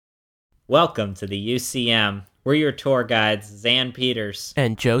Welcome to the UCM. We're your tour guides, Xan Peters.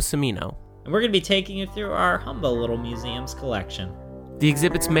 And Joe Cimino. And we're going to be taking you through our humble little museum's collection. The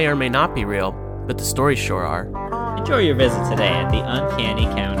exhibits may or may not be real, but the stories sure are. Enjoy your visit today at the Uncanny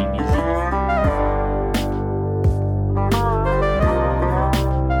County Museum.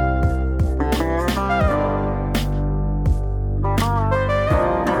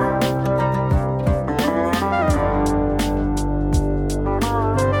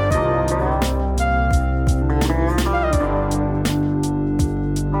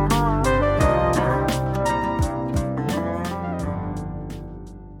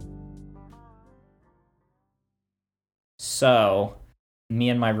 So, me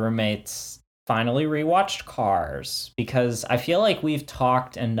and my roommates finally rewatched Cars because I feel like we've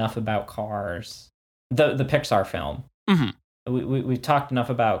talked enough about Cars, the Pixar film. Mm-hmm. We've talked enough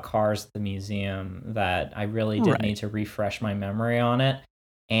about Cars at the museum that I really did need to refresh my memory on it.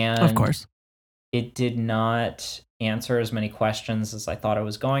 And of course, it did not answer as many questions as I thought it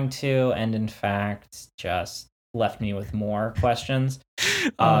was going to, and in fact, just left me with more questions.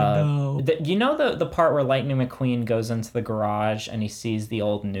 No. You know the part where Lightning McQueen goes into the garage and he sees the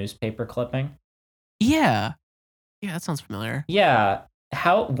old newspaper clipping? Yeah, that sounds familiar. Yeah.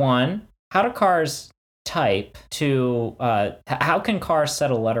 How do cars type to, how can cars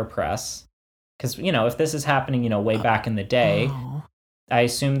set a letterpress? Because, if this is happening, way back in the day, I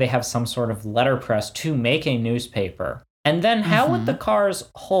assume they have some sort of letterpress to make a newspaper. And then how would the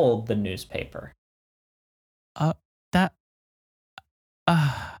cars hold the newspaper?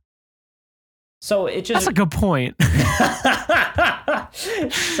 So it just... That's a good point.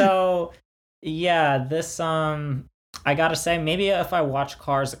 So, yeah, this, I gotta say, maybe if I watch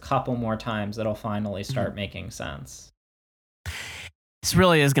Cars a couple more times, it'll finally start making sense. This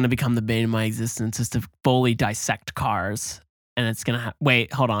really is going to become the bane of my existence, is to fully dissect Cars. And it's going to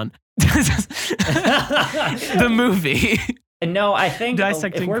wait, hold on. The movie. No, I think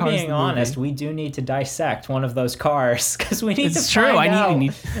Dissecting if we're Cars, being honest, we do need to dissect one of those cars because we need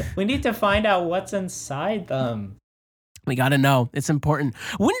we need to find out what's inside them. We got to know. It's important.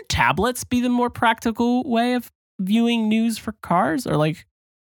 Wouldn't tablets be the more practical way of viewing news for cars, or like?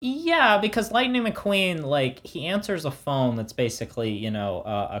 Yeah, because Lightning McQueen, he answers a phone that's basically,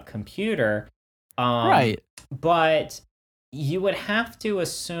 a computer. Right. But you would have to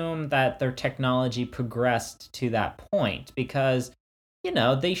assume that their technology progressed to that point because,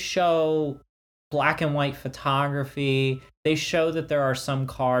 they show black and white photography. They show that there are some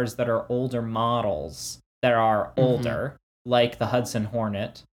cars that are older models that are older, like the Hudson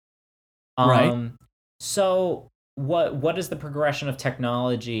Hornet. Right. So what is the progression of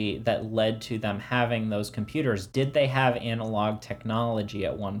technology that led to them having those computers? Did they have analog technology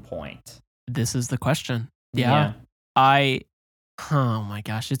at one point? This is the question. Yeah. Oh my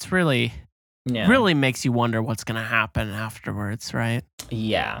gosh, it's really makes you wonder what's going to happen afterwards, right?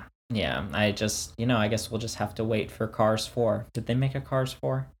 Yeah. I just, I guess we'll just have to wait for Cars 4. Did they make a Cars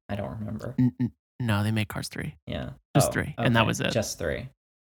 4? I don't remember. No, they made Cars 3. Yeah. Just 3. Okay. And that was it. Just 3.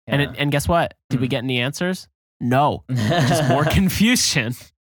 Yeah. And guess what? Did we get any answers? No. Just more confusion.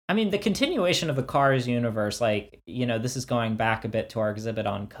 I mean, the continuation of the Cars universe, this is going back a bit to our exhibit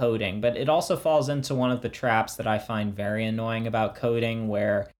on coding, but it also falls into one of the traps that I find very annoying about coding,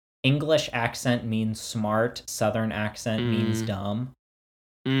 where English accent means smart, Southern accent means dumb.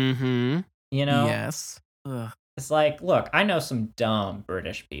 Mm-hmm. Yes. Ugh. It's like, look, I know some dumb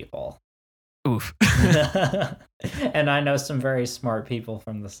British people. Oof. And I know some very smart people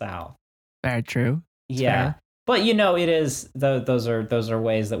from the South. Very true. It's yeah. fair. But it is those are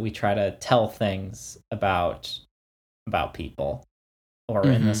ways that we try to tell things about people, or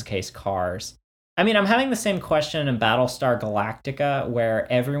in this case, cars. I mean, I'm having the same question in Battlestar Galactica, where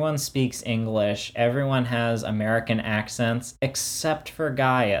everyone speaks English, everyone has American accents, except for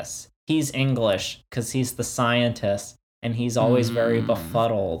Gaius. He's English because he's the scientist, and he's always very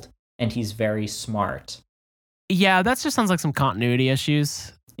befuddled, and he's very smart. Yeah, that just sounds like some continuity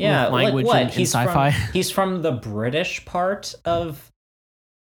issues. Yeah, language what? In sci-fi. He's from the British part of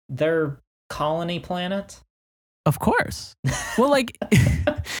their colony planet? Of course. Well,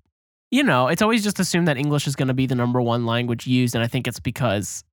 it's always just assumed that English is going to be the number one language used, and I think it's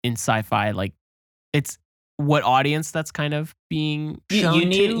because in sci-fi, it's what audience that's kind of being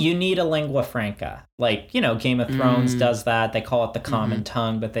shown you need a lingua franca. Game of Thrones does that. They call it the common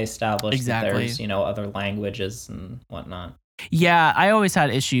tongue, but they establish that there's, other languages and whatnot. Yeah, I always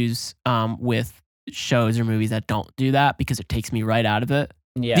had issues with shows or movies that don't do that because it takes me right out of it.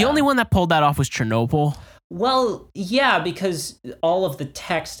 Yeah. The only one that pulled that off was Chernobyl. Well, yeah, because all of the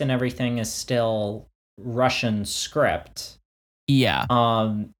text and everything is still Russian script. Yeah.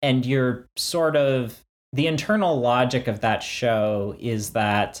 And you're sort of, the internal logic of that show is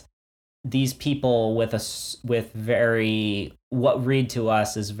that these people with very, what read to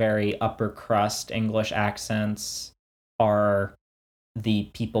us as very upper crust English accents are the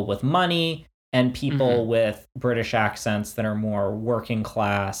people with money, and people with British accents that are more working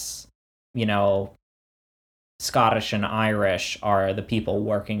class, Scottish and Irish are the people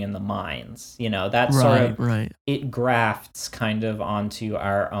working in the mines. That sort of, it grafts kind of onto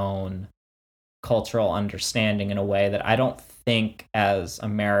our own cultural understanding in a way that I don't think as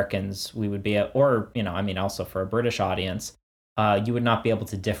Americans we would be, also for a British audience, you would not be able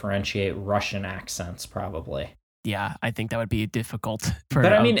to differentiate Russian accents probably. Yeah, I think that would be difficult for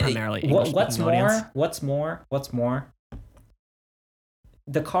primarily English-speaking audience. What's more?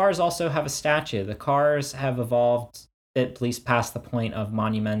 The cars also have a statue. The cars have evolved at least past the point of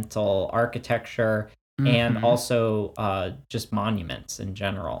monumental architecture and also just monuments in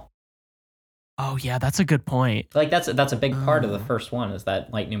general. Oh yeah, that's a good point. Like that's a big part of the first one, is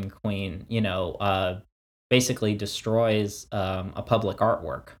that Lightning McQueen, basically destroys a public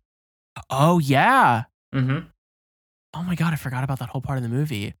artwork. Oh yeah. Oh my God, I forgot about that whole part of the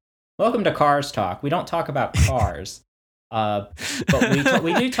movie. Welcome to Cars Talk. We don't talk about cars. But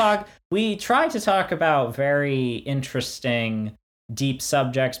we try to talk about very interesting, deep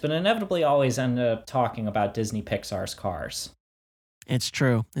subjects, but inevitably always end up talking about Disney Pixar's Cars. It's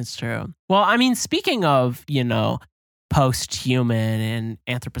true. Well, I mean, speaking of, post-human and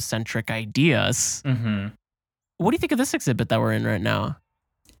anthropocentric ideas, what do you think of this exhibit that we're in right now?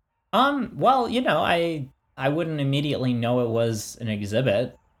 Well, I wouldn't immediately know it was an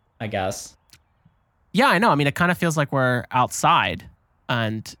exhibit, I guess. Yeah, I know. I mean, it kind of feels like we're outside.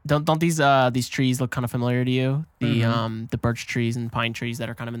 And don't these trees look kind of familiar to you? The birch trees and pine trees that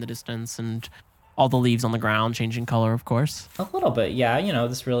are kind of in the distance, and all the leaves on the ground changing color, of course. A little bit, yeah.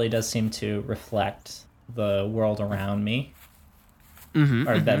 This really does seem to reflect the world around me,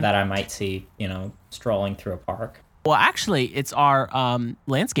 that I might see, strolling through a park. Well, actually, it's our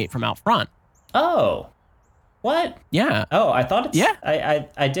landscape from out front. Oh, what? Yeah. Oh, I thought it's. Yeah.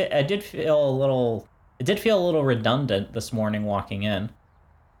 I did feel a little. It did feel a little redundant this morning walking in.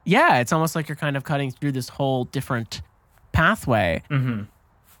 Yeah, it's almost like you're kind of cutting through this whole different pathway.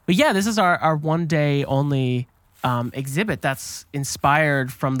 But yeah, this is our one day only exhibit that's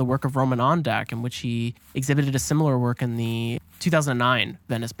inspired from the work of Roman Ondaks, in which he exhibited a similar work in the 2009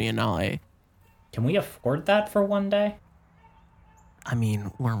 Venice Biennale. Can we afford that for one day? I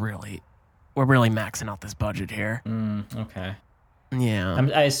mean, we're really maxing out this budget here. Okay. Yeah.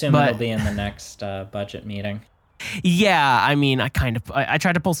 I assume it'll be in the next budget meeting. Yeah, I mean, I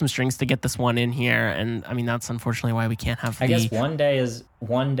tried to pull some strings to get this one in here, and I mean that's unfortunately why we can't have. I guess one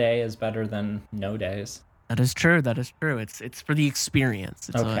day is better than no days. That is true. It's for the experience.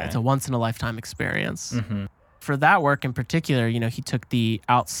 It's a once in a lifetime experience. For that work in particular, he took the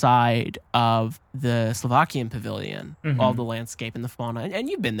outside of the Slovakian pavilion, all the landscape and the fauna, and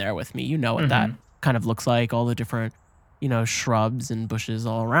you've been there with me. You know what that kind of looks like, all the different, shrubs and bushes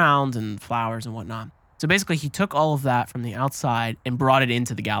all around and flowers and whatnot. So basically, he took all of that from the outside and brought it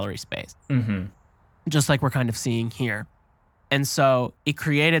into the gallery space, just like we're kind of seeing here. And so it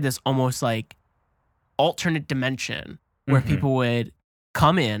created this almost like alternate dimension where people would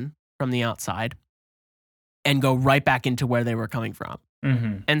come in from the outside and go right back into where they were coming from.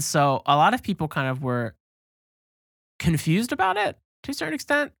 And so a lot of people kind of were confused about it to a certain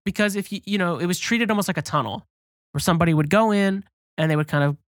extent, because if it was treated almost like a tunnel where somebody would go in and they would kind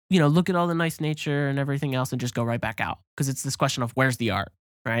of, look at all the nice nature and everything else and just go right back out. Because it's this question of where's the art,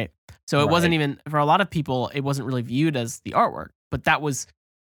 right? So it wasn't even, for a lot of people, it wasn't really viewed as the artwork, but that was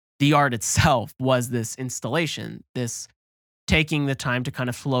the art itself, was this installation, this taking the time to kind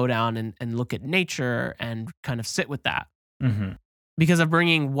of slow down and look at nature and kind of sit with that. Because of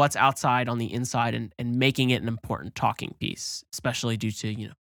bringing what's outside on the inside and making it an important talking piece, especially due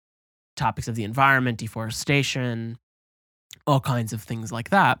to, topics of the environment, deforestation, all kinds of things like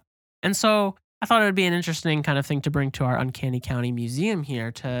that. And so I thought it would be an interesting kind of thing to bring to our Uncanny County Museum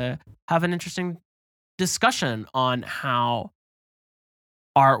here to have an interesting discussion on how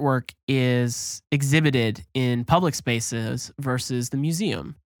artwork is exhibited in public spaces versus the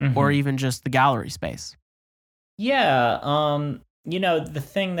museum or even just the gallery space. Yeah. The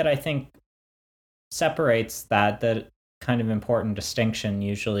thing that I think separates that kind of important distinction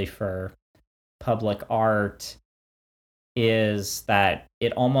usually for public art is that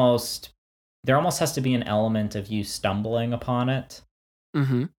there almost has to be an element of you stumbling upon it.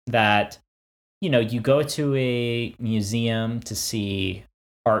 That, you go to a museum to see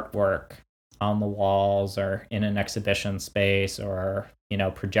artwork on the walls or in an exhibition space or,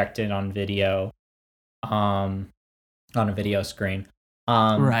 projected on video, on a video screen.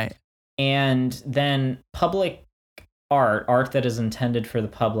 Right. And then public art that is intended for the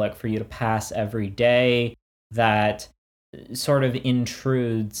public, for you to pass every day, that sort of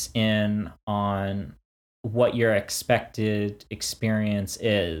intrudes in on what your expected experience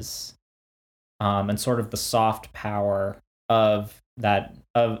is, and sort of the soft power of that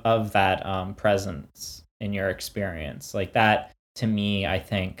presence in your experience. Like that, to me, I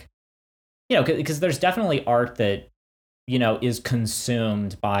think, because there's definitely art that is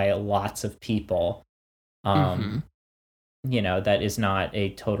consumed by lots of people, that is not a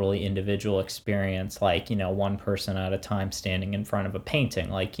totally individual experience, like, one person at a time standing in front of a painting.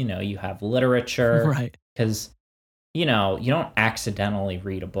 Like, you have literature, right? Because, you don't accidentally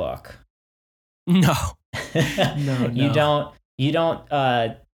read a book. No. No. You don't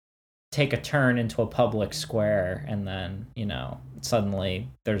take a turn into a public square and then, suddenly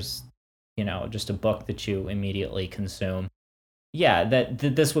there's, just a book that you immediately consume. Yeah, that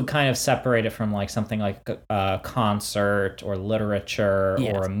this would kind of separate it from like something like a concert or literature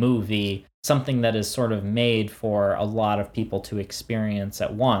or a movie, something that is sort of made for a lot of people to experience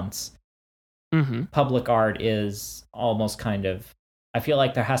at once. Public art is almost kind of, I feel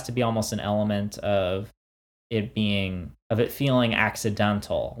like there has to be almost an element of it feeling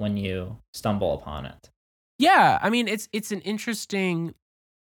accidental when you stumble upon it. Yeah, I mean, it's an interesting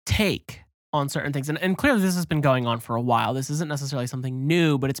take on certain things. And clearly this has been going on for a while. This isn't necessarily something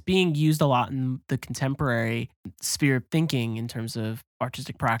new, but it's being used a lot in the contemporary sphere of thinking in terms of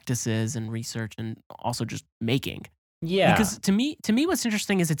artistic practices and research and also just making. Yeah. Because to me, what's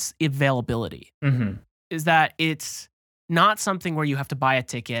interesting is its availability. Is that it's not something where you have to buy a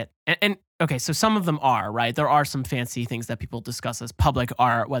ticket. And okay, so some of them are, right? There are some fancy things that people discuss as public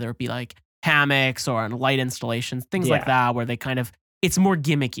art, whether it be like hammocks or light installations, things like that, where they kind of, it's more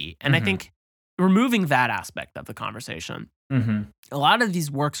gimmicky. And I think removing that aspect of the conversation, a lot of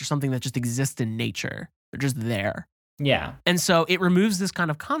these works are something that just exists in nature. They're just there. Yeah. And so it removes this kind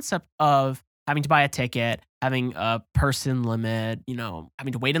of concept of having to buy a ticket, having a person limit,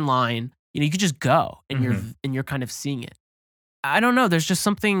 having to wait in line. You could just go and you're kind of seeing it. I don't know. There's just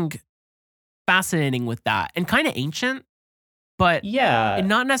something fascinating with that and kind of ancient, but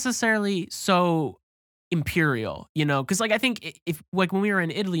not necessarily so imperial, because like I think if like when we were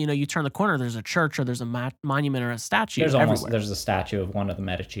in Italy, you turn the corner, there's a church or there's a monument or a statue. There's a statue of one of the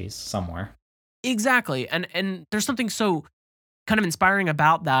Medicis somewhere. Exactly, and there's something so kind of inspiring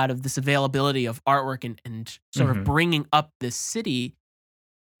about that, of this availability of artwork and sort of bringing up this city,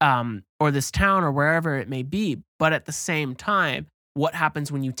 or this town or wherever it may be. But at the same time, what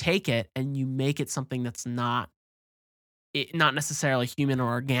happens when you take it and you make it something that's not necessarily human or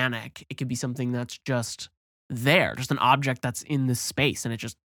organic? It could be something that's just there, just an object that's in this space, and it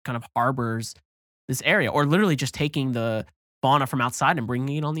just kind of harbors this area, or literally just taking the fauna from outside and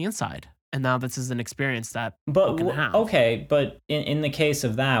bringing it on the inside. And now this is an experience that people can have. Okay, but in the case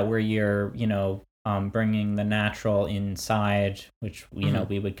of that, where you're, bringing the natural inside, which,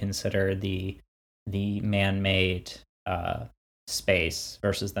 we would consider the man-made space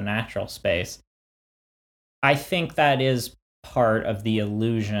versus the natural space, I think that is part of the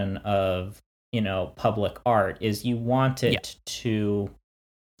illusion of, public art, is you want it to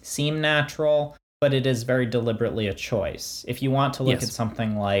seem natural, but it is very deliberately a choice. If you want to look at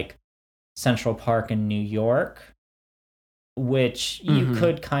something like Central Park in New York, which you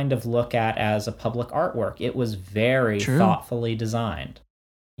could kind of look at as a public artwork, it was very thoughtfully designed.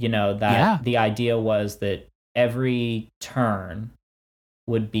 The idea was that every turn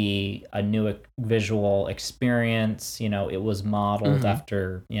would be a new visual experience. It was modeled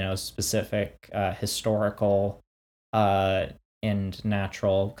after, specific historical and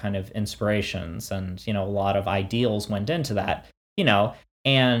natural kind of inspirations. And, a lot of ideals went into that,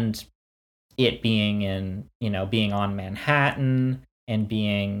 and it being in, being on Manhattan and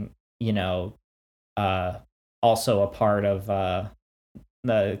being, also a part of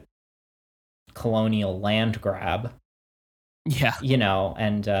the colonial land grab. Yeah.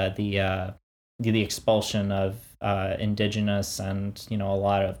 And the expulsion of indigenous and, a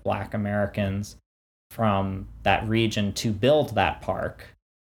lot of Black Americans from that region to build that park.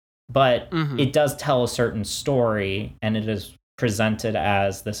 But it does tell a certain story, and it is presented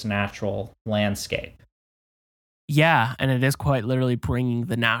as this natural landscape. Yeah, and it is quite literally bringing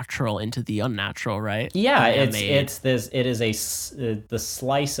the natural into the unnatural, right? Yeah, it is the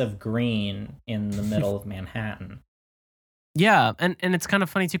slice of green in the middle of Manhattan. Yeah, and it's kind of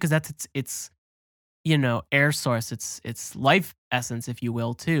funny too, because it's air source, its life essence, if you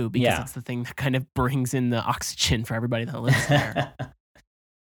will, too, because it's the thing that kind of brings in the oxygen for everybody that lives there.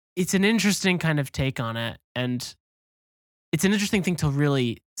 It's an interesting kind of take on it, and it's an interesting thing to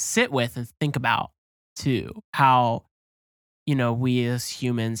really sit with and think about too, how we as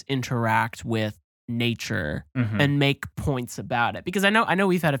humans interact with nature and make points about it. Because I know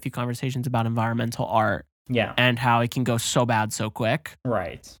we've had a few conversations about environmental art, and how it can go so bad so quick,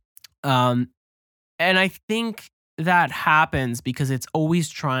 right? And I think that happens because it's always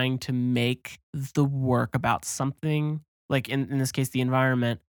trying to make the work about something, like in this case, the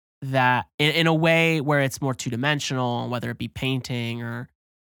environment, that in a way where it's more two-dimensional, whether it be painting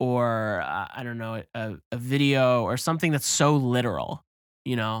or I don't know, a video or something that's so literal.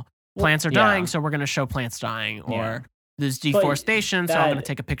 Plants are dying, so we're going to show plants dying, or there's deforestation, so I'm going to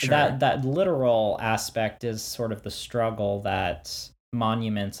take a picture. That literal aspect is sort of the struggle that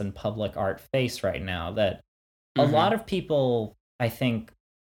monuments and public art face right now, that a lot of people, I think,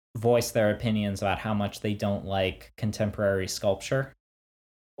 voice their opinions about how much they don't like contemporary sculpture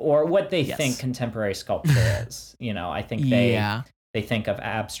or what they think contemporary sculpture is. I think they think of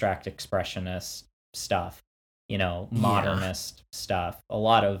abstract expressionist stuff, modernist stuff, a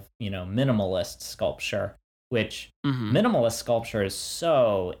lot of, minimalist sculpture, which minimalist sculpture is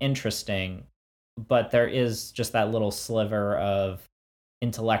so interesting, but there is just that little sliver of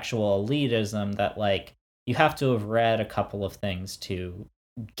intellectual elitism that, like, you have to have read a couple of things to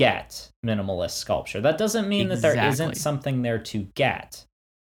get minimalist sculpture. That doesn't mean that there isn't something there to get.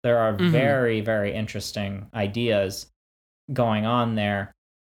 There are very, very interesting ideas going on there.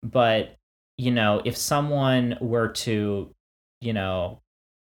 But, if someone were to,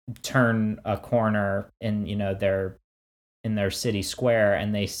 turn a corner in, their city square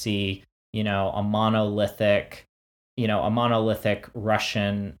and they see, a monolithic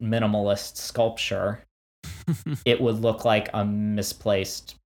Russian minimalist sculpture, it would look like a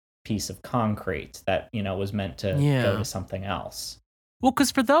misplaced piece of concrete that, was meant to go to something else. Well,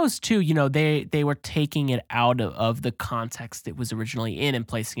 because for those two, they were taking it out of the context it was originally in and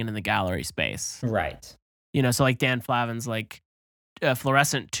placing it in the gallery space. Right. So like Dan Flavin's like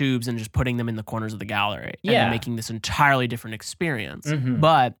fluorescent tubes and just putting them in the corners of the gallery and making this entirely different experience.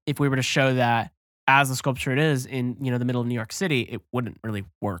 But if we were to show that as a sculpture it is in, the middle of New York City, it wouldn't really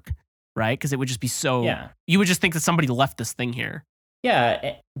work, right? Because it would just be so, you would just think that somebody left this thing here.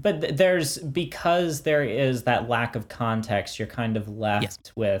 Yeah, but because there is that lack of context, you're kind of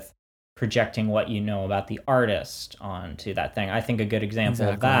left with projecting what you know about the artist onto that thing. I think a good example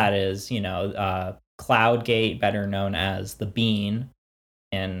of that is, Cloudgate, better known as the Bean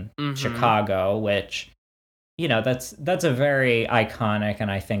in Chicago, which, that's a very iconic and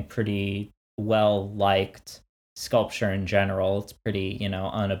I think pretty well-liked sculpture in general. It's pretty,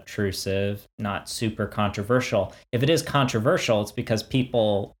 unobtrusive, not super controversial. If it is controversial, it's because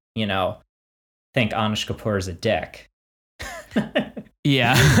people, think Anish Kapoor is a dick. Fair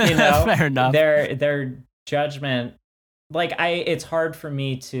enough. Their judgment, like, it's hard for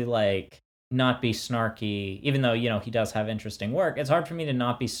me to, like, not be snarky, even though, he does have interesting work. It's hard for me to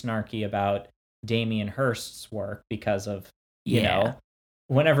not be snarky about Damien Hirst's work because of,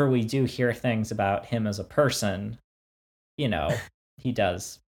 whenever we do hear things about him as a person, he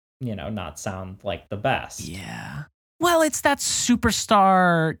does, not sound like the best. Yeah. Well, it's that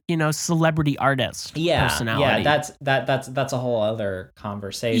superstar, celebrity artist personality. Yeah, that's a whole other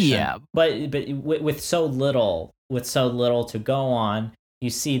conversation. Yeah. But with so little to go on, you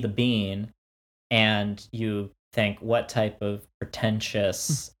see the Bean and you think, what type of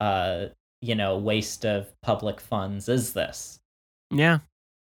pretentious waste of public funds is this? Yeah.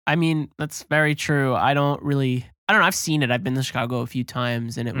 I mean, that's very true. I don't know. I've seen it. I've been to Chicago a few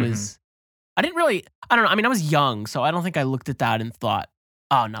times and it was, I don't know. I mean, I was young, so I don't think I looked at that and thought,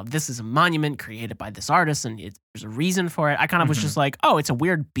 oh no, this is a monument created by this artist and there's a reason for it. I kind of was just like, oh, it's a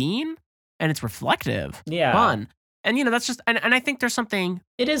weird bean and it's reflective. Yeah. Fun. And, that's just, and I think there's something.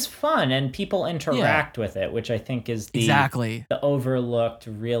 It is fun and people interact with it, which I think is the overlooked,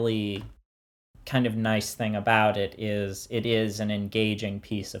 really kind of nice thing about it is an engaging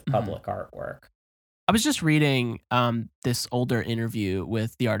piece of public artwork. I was just reading this older interview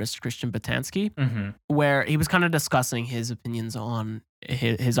with the artist Christian Botansky, where he was kind of discussing his opinions on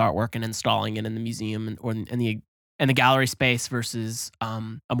his artwork and installing it in the museum or in the gallery space versus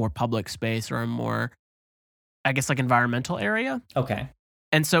a more public space or a more, I guess, like environmental area. Okay.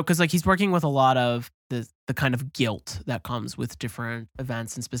 And so, because like he's working with a lot of the kind of guilt that comes with different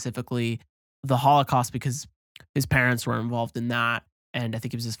events, and specifically the Holocaust, because his parents were involved in that. and I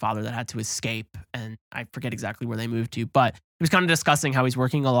think it was his father that had to escape, and I forget exactly where they moved to, but he was kind of discussing how he's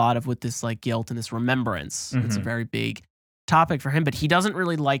working a lot with this like guilt and this remembrance. It's a very big topic for him, but he doesn't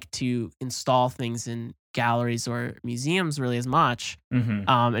really like to install things in galleries or museums really as much in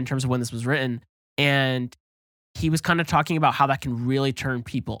terms of when this was written. And he was kind of talking about how that can really turn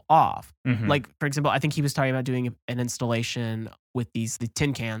people off. Like, for example, I think he was talking about doing an installation with the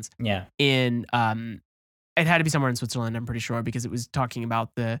tin cans. Yeah. In it had to be somewhere in Switzerland, I'm pretty sure, because it was talking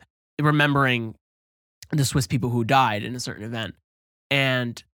about the remembering the Swiss people who died in a certain event.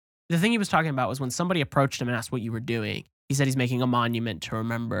 And the thing he was talking about was when somebody approached him and asked what you were doing, he said he's making a monument to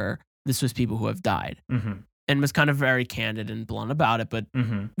remember the Swiss people who have died. And was kind of very candid and blunt about it, but,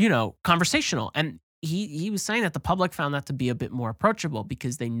 you know, conversational. And he was saying that the public found that to be a bit more approachable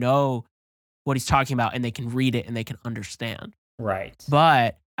because they know what he's talking about and they can read it and they can understand. Right.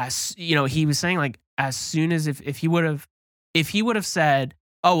 But as you know, he was saying like as soon as if he would have said,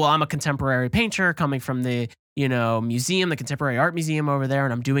 "Oh, well, I'm a contemporary painter coming from the, you know, museum, the Contemporary Art Museum over there,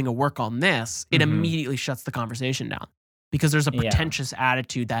 and I'm doing a work on this," it immediately shuts the conversation down because there's a pretentious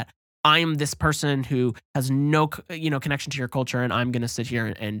attitude that I'm this person who has no, you know, connection to your culture, and I'm going to sit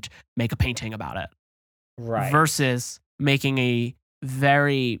here and make a painting about it. Right. Versus making a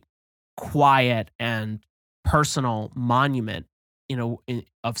very quiet and personal monument, you know,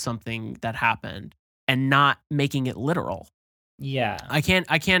 of something that happened and not making it literal. Yeah. I can't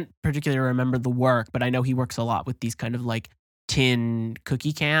particularly remember the work, but I know he works a lot with these kind of like tin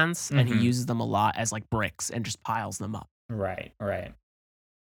cookie cans and he uses them a lot as like bricks and just piles them up. Right.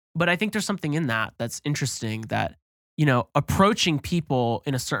 But I think there's something in that that's interesting that, you know, approaching people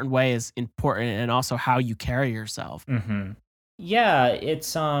in a certain way is important and also how you carry yourself. Yeah,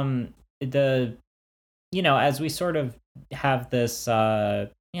 it's the, you know, as we sort of have this,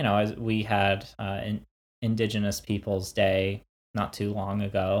 you know, as we had Indigenous Peoples Day not too long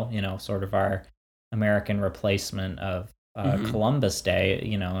ago, you know, sort of our American replacement of Columbus Day,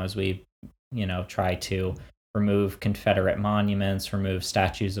 you know, as we, you know, try to remove Confederate monuments, remove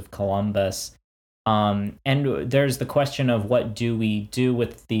statues of Columbus. And there's the question of what do we do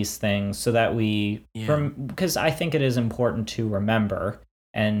with these things so that we, because I think it is important to remember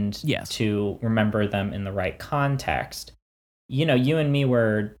and to remember them in the right context. You know, you and me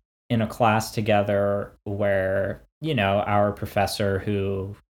were in a class together where, you know, our professor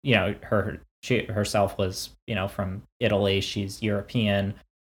who, you know, she herself was, you know, from Italy, she's European,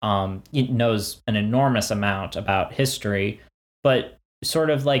 knows an enormous amount about history, but sort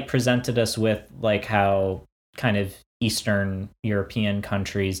of like presented us with like how kind of Eastern European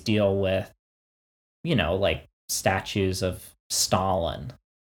countries deal with, you know, like statues of Stalin,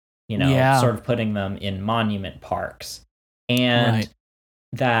 you know, sort of putting them in monument parks. And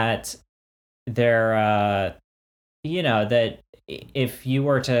that they're, you know, that if you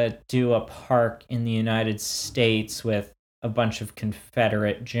were to do a park in the United States with a bunch of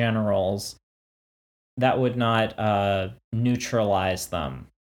Confederate generals, that would not neutralize them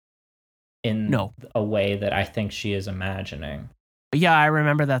in a way that I think she is imagining. Yeah, I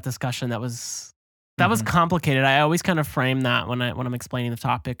remember that discussion. That was complicated. I always kind of frame that when I'm explaining the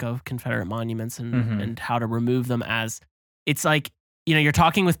topic of Confederate monuments and how to remove them as it's like, you know, you're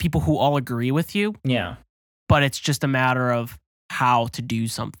talking with people who all agree with you. Yeah. But it's just a matter of how to do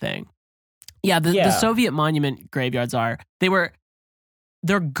something. Yeah, the Soviet monument graveyards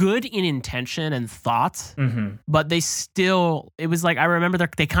they're good in intention and thought, but they still, it was like, I remember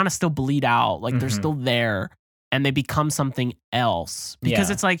they kind of still bleed out. Like they're still there and they become something else because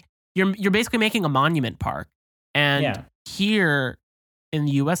it's like, you're basically making a monument park. And here in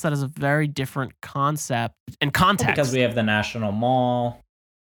the US, that is a very different concept and context. Well, because we have the National Mall.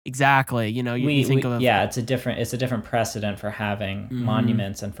 Exactly. You know, you think of it's a different precedent for having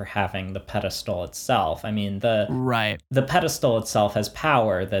monuments and for having the pedestal itself. I mean, the pedestal itself has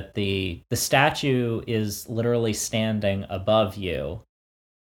power that the statue is literally standing above you,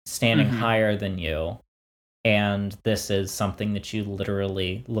 standing higher than you. And this is something that you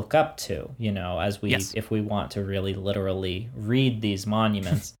literally look up to, you know, as if we want to really literally read these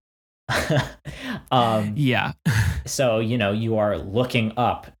monuments. So, you know, you are looking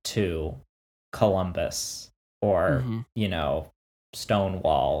up to Columbus or, you know,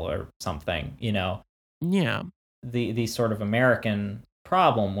 Stonewall or something, you know. Yeah. The sort of American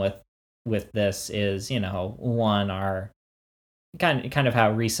problem with this is, you know, one, our kind of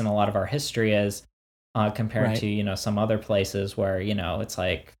how recent a lot of our history is compared to, you know, some other places where, you know, it's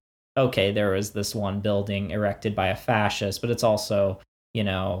like, okay, there was this one building erected by a fascist, but it's also, you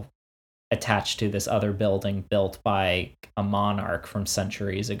know, attached to this other building built by a monarch from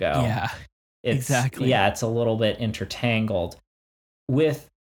centuries ago. Yeah, exactly. Yeah, it's a little bit intertangled. with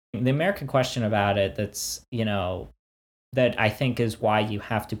the American question about it, that's, that I think is why you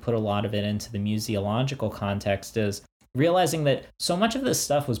have to put a lot of it into the museological context, is realizing that so much of this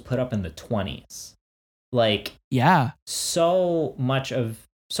stuff was put up in the 20s. Like, yeah, so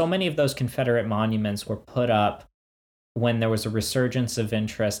many of those Confederate monuments were put up when there was a resurgence of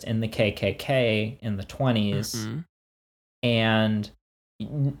interest in the KKK in the 20s. Mm-hmm. And,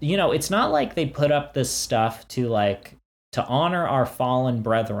 it's not like they put up this stuff to honor our fallen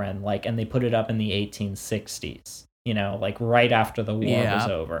brethren, and they put it up in the 1860s, right after the war was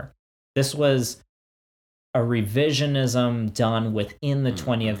over. This was a revisionism done within the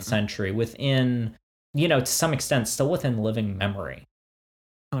 20th century, within, to some extent, still within living memory.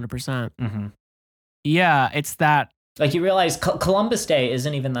 100%. Mm-hmm. Yeah, it's that. You realize Columbus Day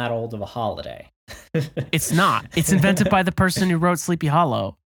isn't even that old of a holiday. It's not. It's invented by the person who wrote Sleepy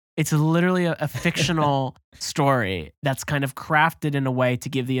Hollow. It's literally a fictional story that's kind of crafted in a way to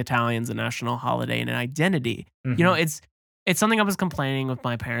give the Italians a national holiday and an identity. Mm-hmm. It's something I was complaining with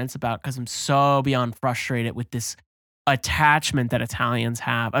my parents about, because I'm so beyond frustrated with this attachment that Italians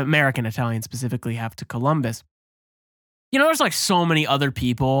have, American Italians specifically, have to Columbus. There's so many other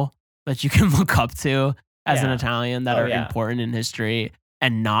people that you can look up to as an Italian that are important in history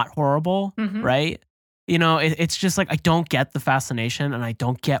and not horrible, mm-hmm. right? It's just I don't get the fascination, and I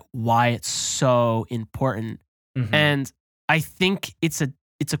don't get why it's so important. Mm-hmm. And I think it's a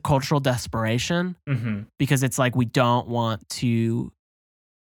cultural desperation, mm-hmm. because it's we don't want to,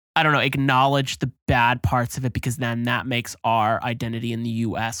 acknowledge the bad parts of it, because then that makes our identity in the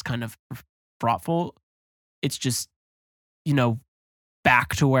U.S. kind of fraughtful. It's just,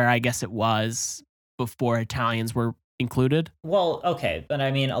 back to where I guess it was before Italians were included. Well, okay. But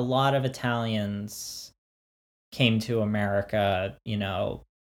I mean, a lot of Italians came to America, out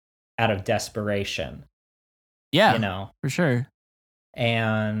of desperation. Yeah, for sure.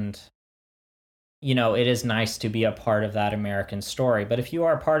 And, it is nice to be a part of that American story. But if you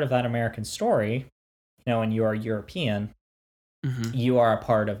are a part of that American story, and you are European, mm-hmm. you are a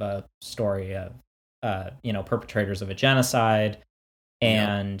part of a story of, perpetrators of a genocide.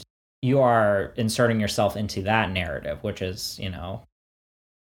 And you are inserting yourself into that narrative, which is,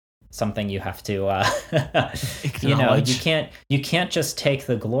 something you have to, you can't just take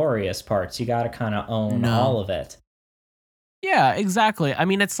the glorious parts. You got to kind of own all of it. Yeah, exactly. I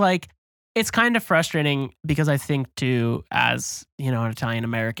mean, it's kind of frustrating, because I think too, as, an Italian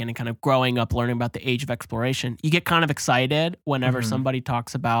American and kind of growing up learning about the age of exploration, you get kind of excited whenever mm-hmm. somebody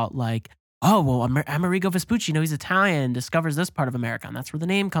talks about oh, well, Amerigo Vespucci, he's Italian, discovers this part of America, and that's where the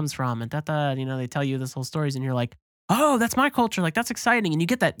name comes from, and they tell you this whole stories, and you're like, oh, that's my culture, that's exciting, and you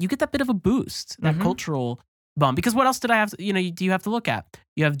get that bit of a boost, that mm-hmm. cultural bump. Because what else did I have? Do you have to look at?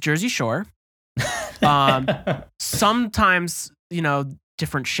 You have Jersey Shore, sometimes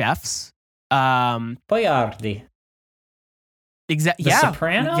different chefs, Boiardi, exactly, The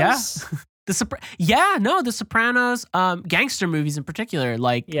Sopranos, yeah. The Sopranos, gangster movies in particular,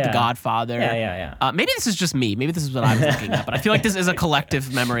 The Godfather. Yeah. Maybe this is just me. Maybe this is what I was looking at, but I feel like this is a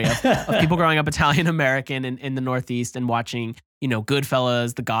collective memory of people growing up Italian American in the Northeast and watching,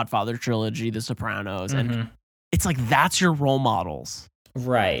 Goodfellas, the Godfather trilogy, the Sopranos, mm-hmm. and it's that's your role models,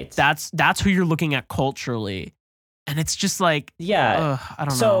 right? That's who you're looking at culturally, and it's just I don't know.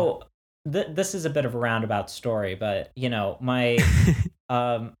 So this is a bit of a roundabout story, but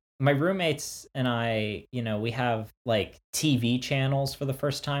my roommates and I, we have TV channels for the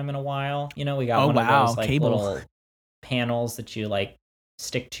first time in a while. We got one of those cable. Little panels that you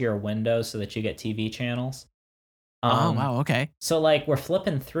stick to your window so that you get TV channels. Oh wow, okay. So we're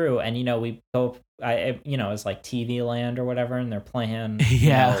flipping through, and we go, it's TV Land or whatever, and they're playing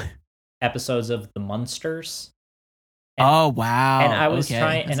episodes of The Munsters. And, oh wow. And I was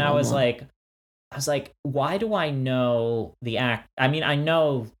trying, and I was like, why do I know the act? I mean, I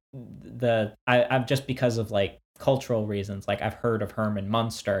know I've just because of cultural reasons, I've heard of Herman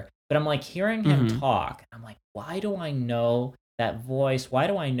Munster, but I'm hearing him mm-hmm. talk. I'm why do I know that voice? Why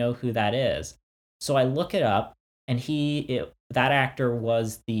do I know who that is? So I look it up, and that actor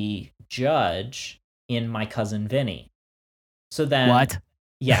was the judge in My Cousin Vinny. So then what?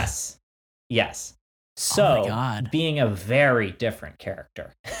 Yes. So, oh my God. Being a very different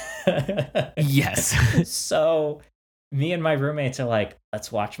character. Yes. So me and my roommates are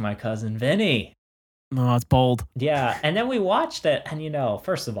let's watch My Cousin Vinny. Oh, it's bold. Yeah. And then we watched it, and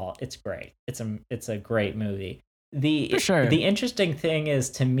first of all, it's great. It's a great movie. For sure. The interesting thing is,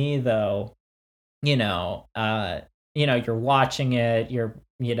 to me though, you're watching it, you're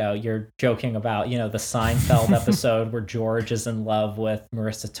joking about, the Seinfeld episode where George is in love with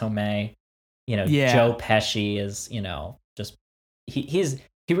Marissa Tomei. Joe Pesci is,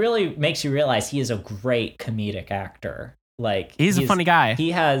 he really makes you realize he is a great comedic actor. Like he's a funny guy.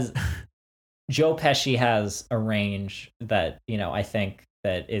 He has Joe Pesci has a range that, I think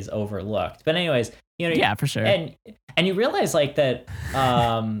that is overlooked. But anyways, yeah, for sure. And you realize like that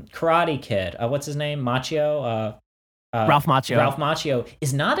Karate Kid, what's his name? Macchio? Ralph Macchio. Ralph Macchio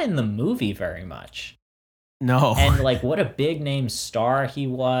is not in the movie very much. No. And like what a big name star he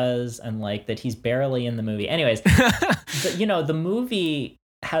was, and like that he's barely in the movie. Anyways, the movie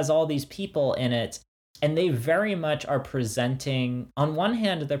has all these people in it, and they very much are presenting, on one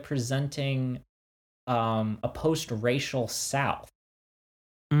hand, they're presenting a post-racial South.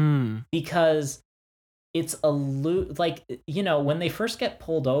 Because it's like, when they first get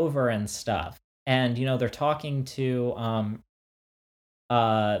pulled over and stuff, and, they're talking to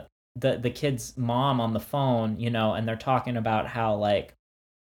the kid's mom on the phone, and they're talking about how like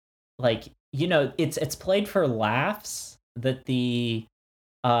it's played for laughs that the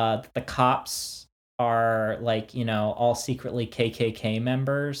cops are like, all secretly KKK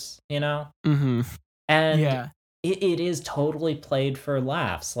members, Mm-hmm. And yeah. It is totally played for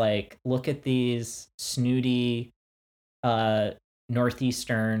laughs. Like, look at these snooty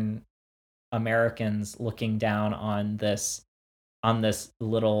Northeastern Americans looking down on this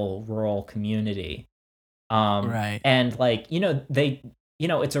little rural community. Right. And like,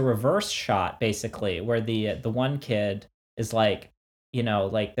 it's a reverse shot basically, where the one kid is like,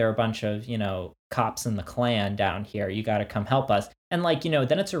 like there are a bunch of, cops in the Klan down here. You got to come help us. And like,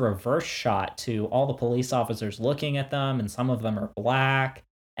 then it's a reverse shot to all the police officers looking at them, and some of them are black.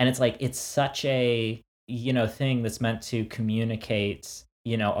 And it's like, it's such a, thing that's meant to communicate,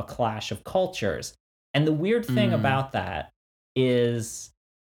 a clash of cultures. And the weird thing about that is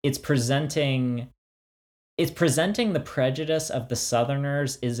it's presenting the prejudice of the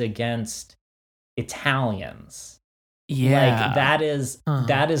Southerners is against Italians. Yeah. Like that is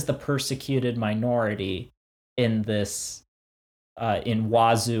the persecuted minority in this in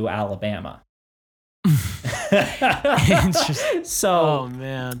Wazoo, Alabama. Interesting. So, oh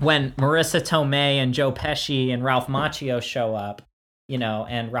man, when Marissa Tomei and Joe Pesci and Ralph Macchio show up,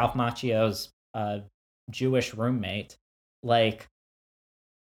 and Ralph Macchio's Jewish roommate, like,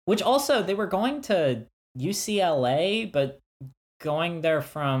 which also they were going to UCLA, but going there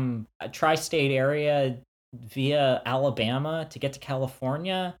from a tri-state area via Alabama to get to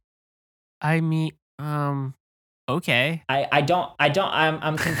California. I mean, okay.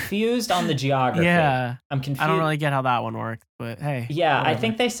 I'm confused on the geography. Yeah. I'm confused. I don't really get how that one worked, but hey. Yeah, whatever. I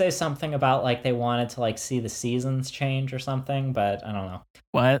think they say something about like they wanted to like see the seasons change or something, but I don't know.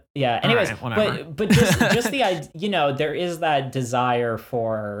 What? Yeah, anyways, right, but just the idea, there is that desire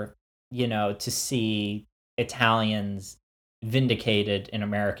for, to see Italians vindicated in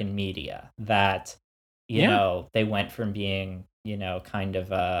American media, that they went from being, kind of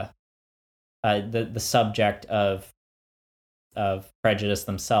the subject of prejudice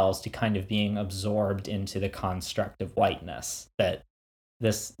themselves to kind of being absorbed into the construct of whiteness that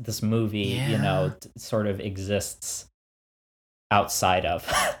this movie, sort of exists outside of.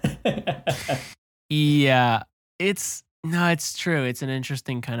 Yeah, it's true. It's an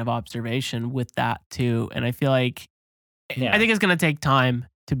interesting kind of observation with that too. And I feel like, I think it's going to take time,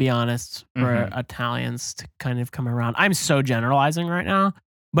 to be honest, for Italians to kind of come around. I'm so generalizing right now,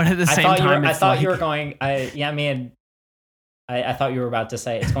 but at the same time, I thought you were going. I thought you were about to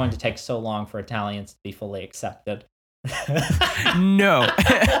say it's going to take so long for Italians to be fully accepted. No,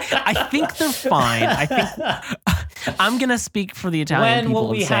 I think they're fine. I think I'm gonna speak for the Italian people. When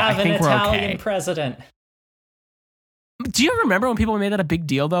will we have an Italian president? Do you remember when people made that a big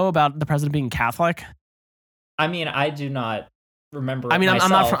deal though about the president being Catholic? I mean, I do not remember. I mean, I'm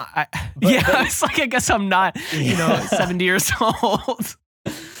not from. It's like I guess I'm not, 70 years old.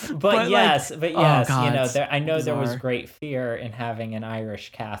 But yes, God, I know there was great fear in having an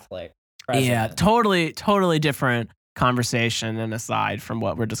Irish Catholic president. Yeah, totally different conversation and aside from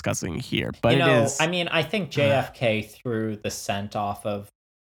what we're discussing here. But it is. I mean, I think JFK threw the scent off of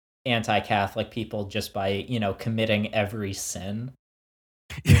anti-Catholic people just by, committing every sin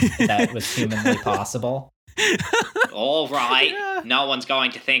that was humanly possible. All right, no one's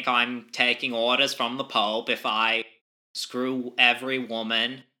going to think I'm taking orders from the Pope if I screw every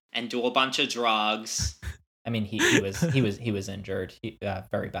woman and do a bunch of drugs. I mean, he was injured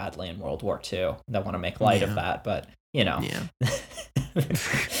very badly in World War II. They want to make light of that, but Yeah.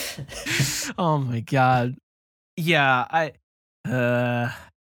 Oh my God. Yeah, I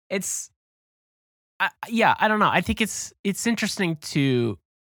don't know. I think it's interesting to,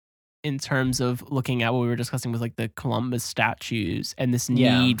 in terms of looking at what we were discussing with like the Columbus statues and this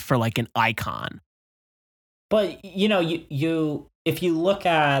need for like an icon. But you if you look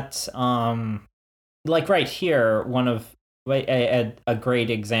at like right here, one of a great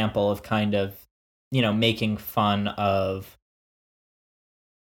example of kind of, making fun of,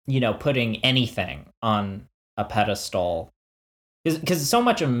 putting anything on a pedestal, because so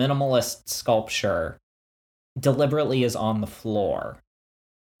much of minimalist sculpture deliberately is on the floor.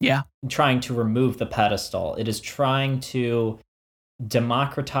 Yeah. Trying to remove the pedestal. It is trying to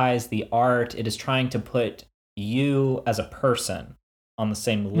democratize the art. It is trying to put you as a person on the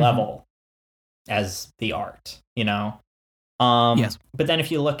same level as the art, Yes. But then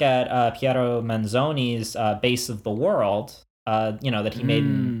if you look at Piero Manzoni's Base of the World, that he made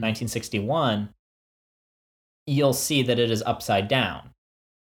in 1961, you'll see that it is upside down.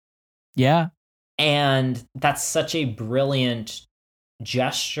 Yeah. And that's such a brilliant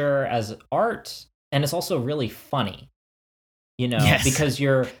gesture as art. And it's also really funny, Yes. because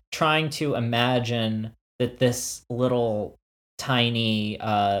you're trying to imagine that this little tiny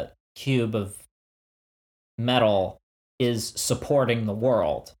cube of metal is supporting the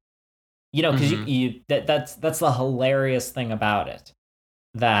world, because that's the hilarious thing about it,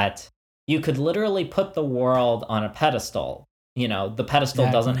 that you could literally put the world on a pedestal. The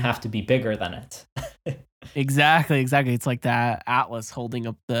pedestal doesn't have to be bigger than it. Exactly. It's like that Atlas holding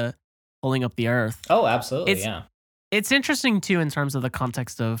up the earth. Oh, absolutely. Yeah. It's interesting too in terms of the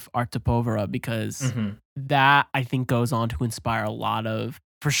context of arte povera, because that I think goes on to inspire a lot of,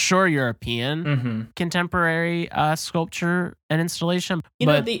 for sure, European contemporary sculpture and installation.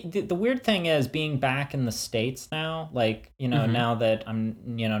 But the weird thing is, being back in the States now, like, now that I'm,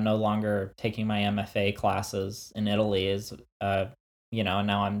 no longer taking my MFA classes in Italy, is, now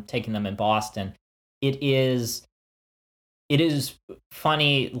I'm taking them in Boston. It is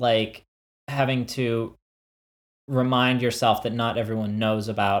funny, like, having to remind yourself that not everyone knows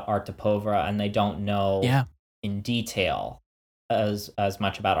about arte povera, and they don't know in detail as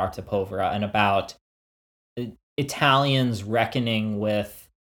much about arte povera and about Italians reckoning with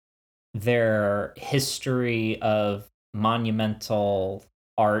their history of monumental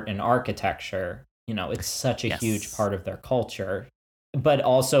art and architecture. It's such a huge part of their culture, but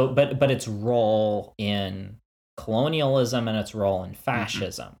also but its role in colonialism and its role in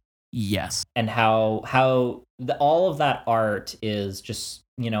fascism. Yes. And how all of that art is just,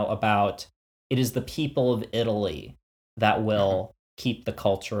 about, it is the people of Italy that will keep the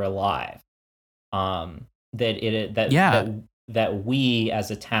culture alive. That we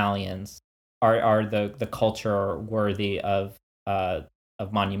as Italians are the culture worthy of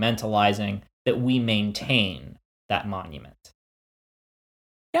monumentalizing, that we maintain that monument.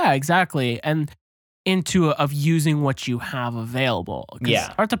 Yeah, exactly. And of using what you have available.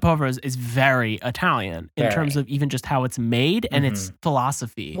 Yeah. Arte povera is very Italian in terms of even just how it's made and its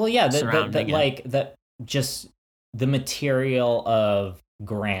philosophy. Well, yeah, just the material of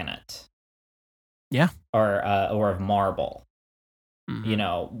granite. Yeah. Or of marble.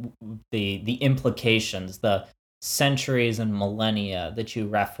 The implications, the centuries and millennia that you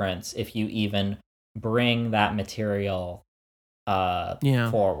reference if you even bring that material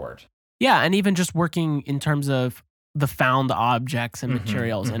forward. Yeah, and even just working in terms of the found objects and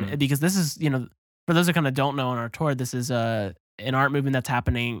materials. And because this is, for those that kind of don't know on our tour, this is an art movement that's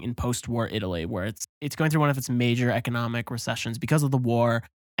happening in post-war Italy, where it's going through one of its major economic recessions because of the war.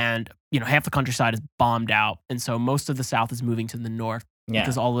 And, half the countryside is bombed out. And so most of the South is moving to the north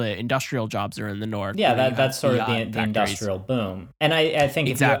because all the industrial jobs are in the north. Yeah, that's sort of the industrial boom. And I think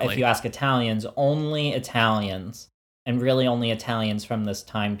if you ask Italians, only Italians, and really only Italians from this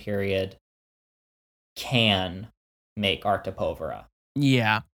time period, can make arte povera.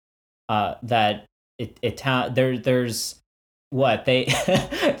 Yeah. That there's what they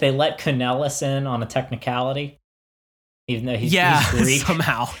they let Canellis in on a technicality, even though he's Greek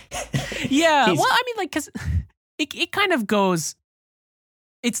somehow. Yeah, well, I mean, like, because it kind of goes.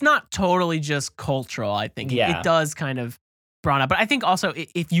 It's not totally just cultural. I think it does kind of broaden up, but I think also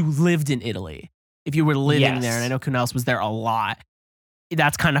if you lived in Italy. If you were living there, and I know Canellis was there a lot,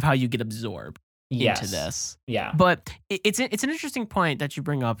 that's kind of how you get absorbed into this. Yeah. But it's an interesting point that you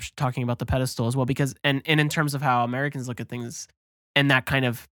bring up, talking about the pedestal as well, because and in terms of how Americans look at things, and that kind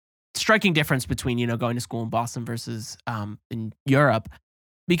of striking difference between, going to school in Boston versus in Europe.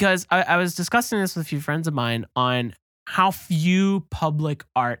 Because I was discussing this with a few friends of mine on how few public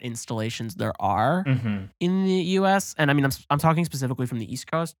art installations there are in the U.S. And I mean, I'm talking specifically from the East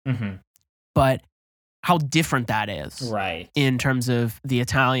Coast. But how different that is, right, in terms of the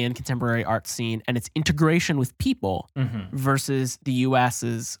Italian contemporary art scene and its integration with people versus the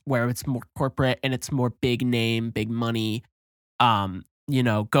U.S.'s, where it's more corporate and it's more big name, big money.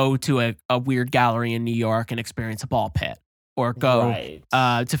 Go to a weird gallery in New York and experience a ball pit or go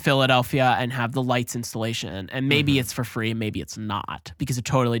to Philadelphia and have the lights installation. And maybe it's for free, maybe it's not, because it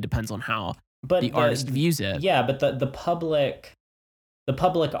totally depends on how the artist views it. Yeah, but the public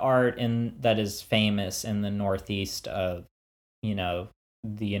art that is famous in the Northeast of,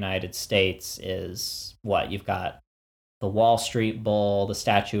 the United States is what? You've got the Wall Street Bull, the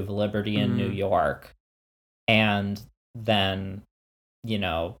Statue of Liberty in New York, and then,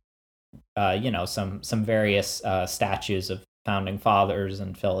 some various statues of founding fathers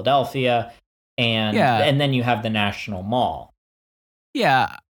in Philadelphia, and then you have the National Mall.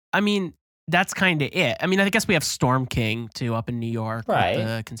 Yeah, I mean, that's kind of it. I mean, I guess we have Storm King too up in New York, right?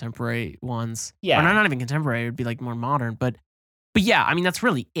 The contemporary ones. Yeah, or not even contemporary; it would be like more modern. But yeah, I mean, that's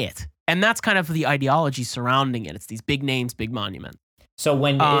really it, and that's kind of the ideology surrounding it. It's these big names, big monuments. So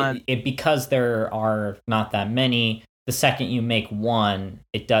when because there are not that many, the second you make one,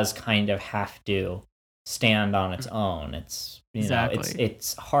 it does kind of have to stand on its own. It's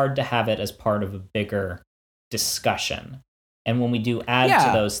it's hard to have it as part of a bigger discussion. And when we do add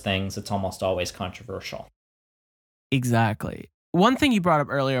to those things, it's almost always controversial. Exactly. One thing you brought up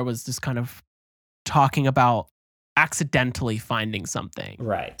earlier was just kind of talking about accidentally finding something.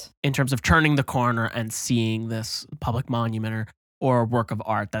 Right. In terms of turning the corner and seeing this public monument or a work of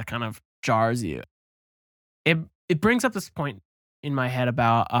art that kind of jars you. It brings up this point in my head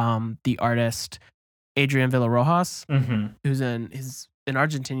about the artist Adrián Villar Rojas, who's an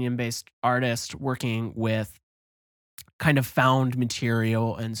Argentinian-based artist working with kind of found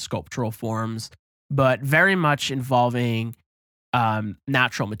material and sculptural forms, but very much involving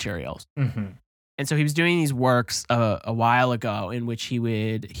natural materials. And so he was doing these works a while ago in which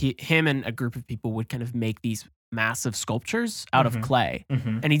him and a group of people would kind of make these massive sculptures out of clay.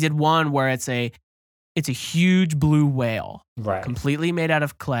 And he did one where it's a huge blue whale, completely made out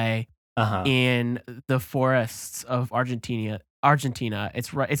of clay in the forests of Argentina.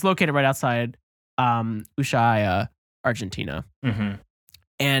 It's located right outside Ushuaia, Argentina.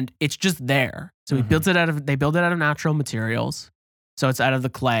 And it's just there. So they build it out of natural materials. So it's out of the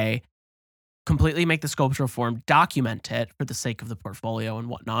clay, completely make the sculptural form, document it for the sake of the portfolio and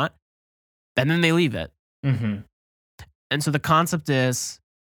whatnot. And then they leave it. And so the concept is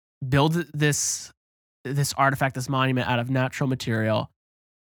build this artifact, this monument out of natural material,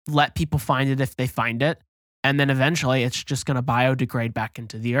 let people find it if they find it, and then eventually it's just going to biodegrade back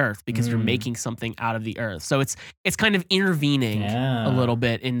into the earth because you're making something out of the earth. So it's kind of intervening a little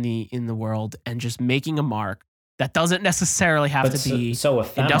bit in the world and just making a mark that doesn't necessarily have to be so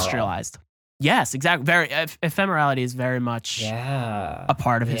industrialized. Yes, exactly. Very ephemerality is very much a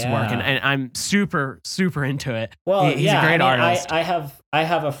part of his work, and I'm super, super into it. Well, he's a great artist. I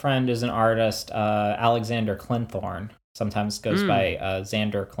have a friend who's an artist, Alexander Clinthorne. Sometimes goes by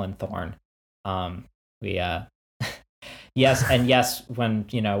Xander Clinthorne. Yes, when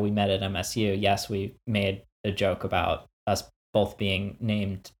we met at MSU, yes, we made a joke about us both being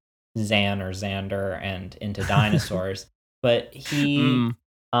named Xan or Xander and into dinosaurs, but he.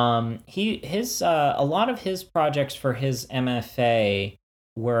 A lot of his projects for his MFA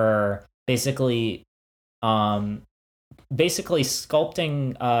were basically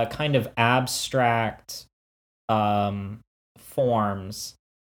sculpting kind of abstract forms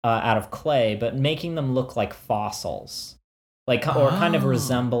out of clay, but making them look like fossils, or kind of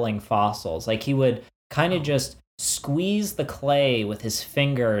resembling fossils. Like he would kind of just squeeze the clay with his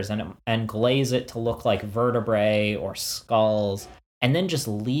fingers and glaze it to look like vertebrae or skulls, and then just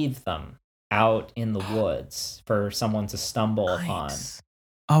leave them out in the woods for someone to stumble upon.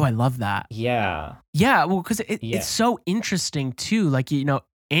 Oh, I love that. Yeah. Yeah, well, because it's so interesting, too. Like,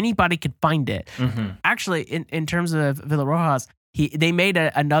 anybody could find it. Actually, in terms of Villar Rojas, they made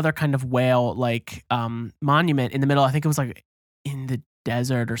another kind of whale, monument in the middle. I think it was, in the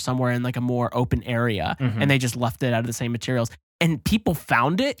desert or somewhere in, a more open area. And they just left it out of the same materials. And people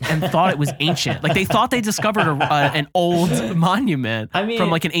found it and thought it was ancient. They thought they discovered an old monument from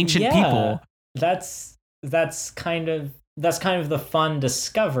an ancient people. That's kind of the fun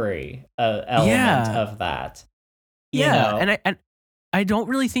discovery element of that. And I don't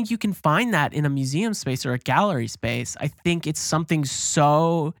really think you can find that in a museum space or a gallery space. I think it's something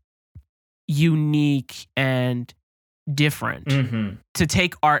so unique and different to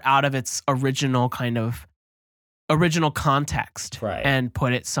take art out of its original context and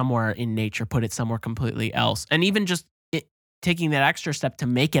put it somewhere in nature, put it somewhere completely else. And even just taking that extra step to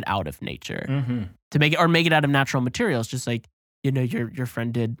make it out of nature, to make it out of natural materials, just like, your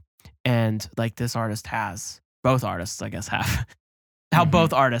friend did. And this artist both artists, I guess, have how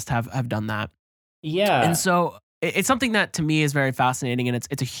both artists have done that. Yeah. And so it's something that to me is very fascinating. And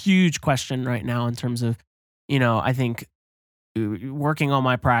it's a huge question right now in terms of, I think working on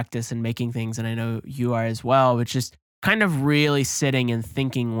my practice and making things, and I know you are as well, which is kind of really sitting and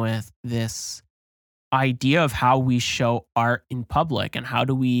thinking with this idea of how we show art in public and how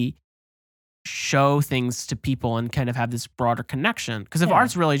do we show things to people and kind of have this broader connection. Because if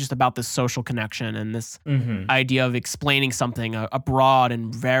art's really just about this social connection and this idea of explaining something, a broad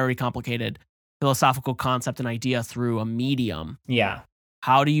and very complicated philosophical concept and idea through a medium. Yeah.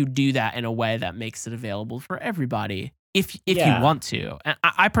 How do you do that in a way that makes it available for everybody? If you want to. And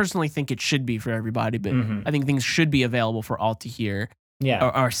I personally think it should be for everybody, but I think things should be available for all to hear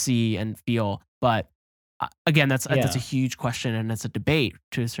or see and feel. But again, that's a huge question, and it's a debate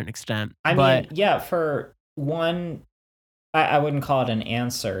to a certain extent. I mean, for one, I wouldn't call it an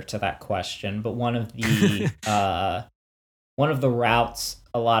answer to that question, but one of the routes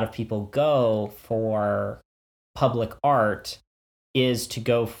a lot of people go for public art is to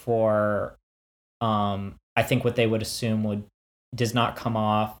go for, I think what they would assume does not come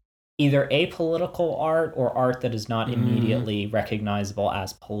off either apolitical art or art that is not immediately recognizable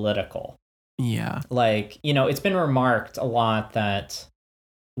as political. Yeah. Like, it's been remarked a lot that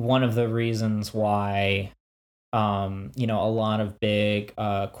one of the reasons why, a lot of big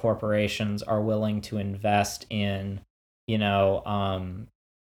corporations are willing to invest in,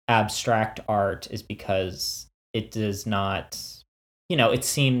 abstract art is because it does not,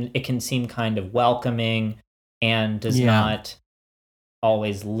 it can seem kind of welcoming and does not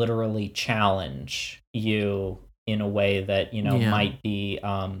always literally challenge you in a way that, might be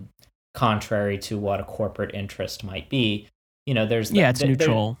contrary to what a corporate interest might be. There's it's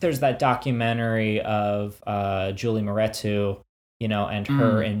neutral. There's that documentary of Julie Moretu, and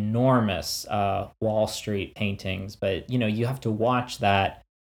her enormous Wall Street paintings. But, you have to watch that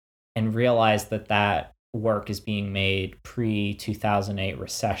and realize that work is being made pre-2008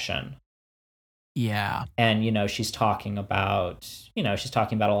 recession. Yeah. And, she's talking about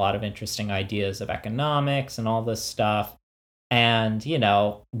a lot of interesting ideas of economics and all this stuff. And,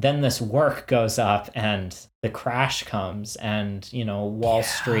 then this work goes up and the crash comes and, Wall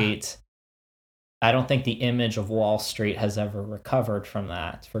Street, I don't think the image of Wall Street has ever recovered from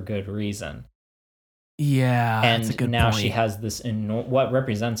that for good reason. Yeah. And that's a good now point. she has this, what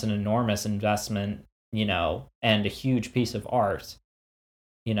represents an enormous investment, and a huge piece of art,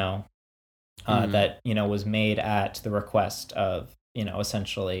 that, was made at the request of,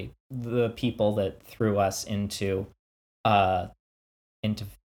 essentially the people that threw us into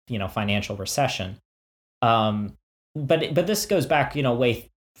financial recession. But this goes back, way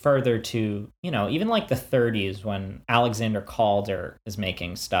further to, even like the 30s when Alexander Calder is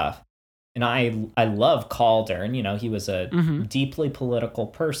making stuff. And I love Calder, and, he was a deeply political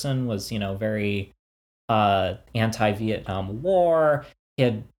person, was, very anti-Vietnam War. He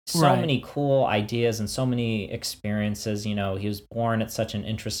had so many cool ideas and so many experiences. He was born at such an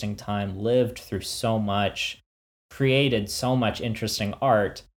interesting time, lived through so much, created so much interesting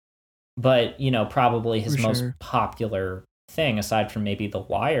art. But, probably his most popular thing, aside from maybe the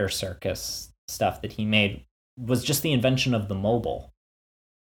wire circus stuff that he made, was just the invention of the mobile,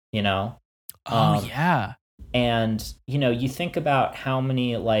 And, you think about how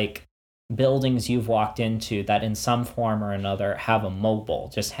many, like, buildings you've walked into that in some form or another have a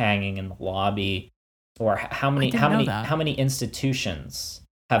mobile just hanging in the lobby, or how many institutions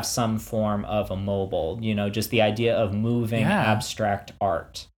have some form of a mobile, just the idea of moving abstract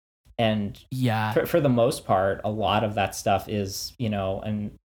art. And for the most part, a lot of that stuff is,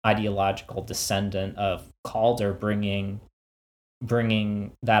 an ideological descendant of Calder bringing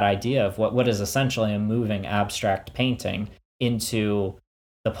that idea of what is essentially a moving abstract painting into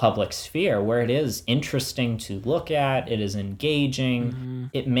the public sphere, where it is interesting to look at, it is engaging,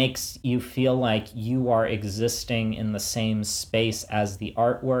 it makes you feel like you are existing in the same space as the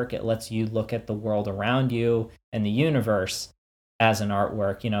artwork, it lets you look at the world around you and the universe as an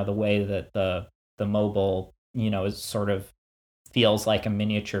artwork, the way that the mobile, is sort of feels like a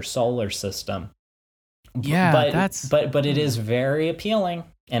miniature solar system. Yeah, but it is very appealing,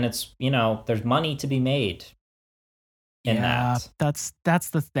 and it's, there's money to be made in that. That's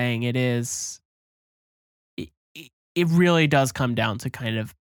the thing. It is. It really does come down to kind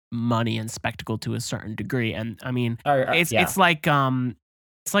of money and spectacle to a certain degree, and I mean, it's like the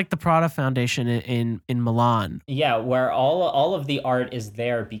Prada Foundation in Milan. Yeah, where all of the art is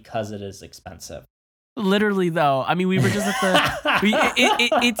there because it is expensive. Literally, though. I mean, we were just at the.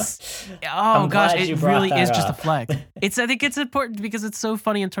 It really is just a flex. I think it's important because it's so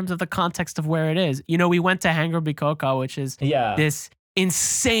funny in terms of the context of where it is. We went to Hangar Bicocca, which is this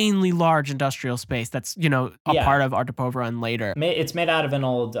insanely large industrial space that's part of Arte Povera and later. It's made out of an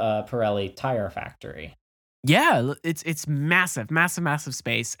old Pirelli tire factory. Yeah, it's massive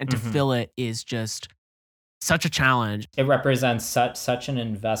space, and to fill it is just such a challenge. It represents such an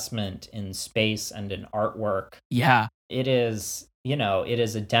investment in space and in artwork. Yeah. It is, it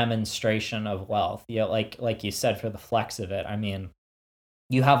is a demonstration of wealth. Like you said, for the flex of it. I mean,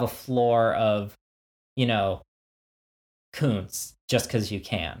 you have a floor of, Kuntz just because you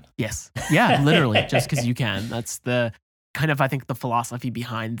can. Yes. Yeah, literally, just because you can. That's the kind of, I think, the philosophy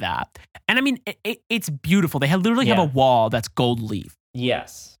behind that. And I mean, it's beautiful. They literally have a wall that's gold leaf.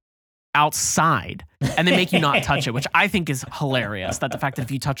 Yes. Outside, and they make you not touch it, which I think is hilarious. That the fact that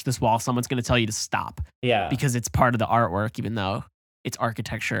if you touch this wall, someone's going to tell you to stop. Yeah. Because it's part of the artwork, even though it's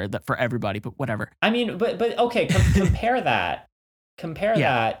architecture that for everybody, but whatever. I mean, but okay, compare that. Compare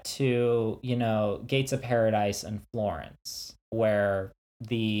that to, Gates of Paradise in Florence, where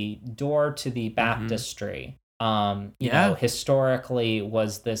the door to the baptistry, historically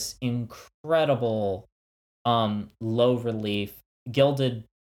was this incredible low relief, gilded,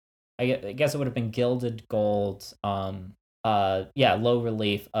 I guess it would have been gilded gold, low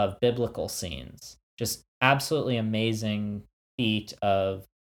relief of biblical scenes. Just absolutely amazing feat of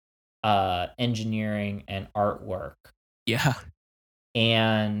engineering and artwork. Yeah.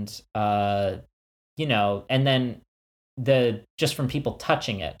 And and then just from people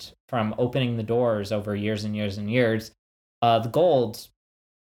touching it, from opening the doors over years and years and years, the gold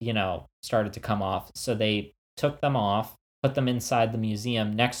started to come off, so they took them off, put them inside the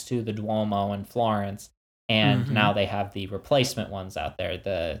museum next to the Duomo in Florence, and now they have the replacement ones out there,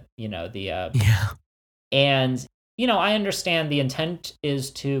 and I understand the intent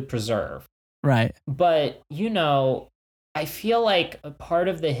is to preserve, right, but I feel like a part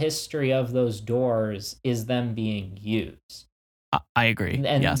of the history of those doors is them being used. I agree.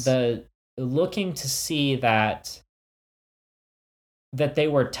 And yes. the looking to see that they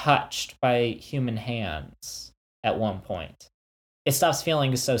were touched by human hands at one point. It stops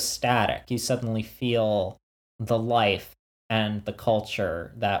feeling so static. You suddenly feel the life and the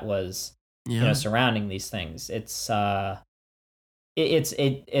culture that was surrounding these things. It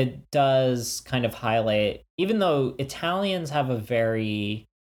does kind of highlight, even though Italians have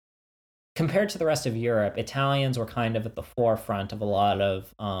compared to the rest of Europe, Italians were kind of at the forefront of a lot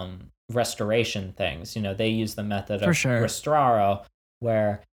of restoration things. They use the method of restauro,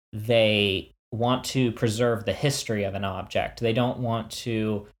 where they want to preserve the history of an object. They don't want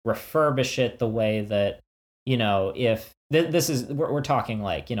to refurbish it the way that, if this is, we're talking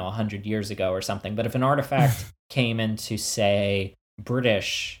like, 100 years ago or something, but if an artifact came into, say,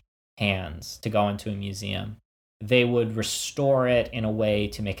 British hands to go into a museum, they would restore it in a way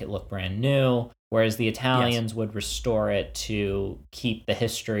to make it look brand new, whereas the Italians would restore it to keep the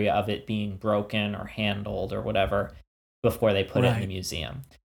history of it being broken or handled or whatever before they put it in the museum.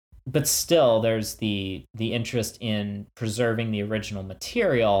 But still, there's the interest in preserving the original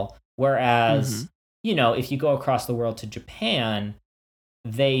material, whereas, if you go across the world to Japan,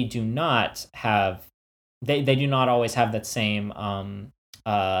 they do not have they do not always have that same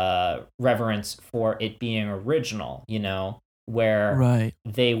reverence for it being original, where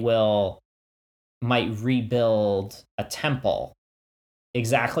they might rebuild a temple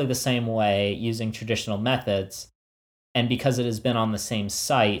exactly the same way using traditional methods, and because it has been on the same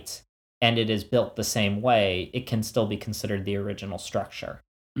site and it is built the same way, it can still be considered the original structure.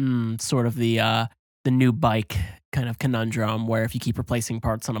 Sort of the new bike kind of conundrum, where if you keep replacing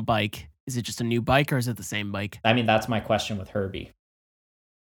parts on a bike, is it just a new bike or is it the same bike? I mean, that's my question with Herbie.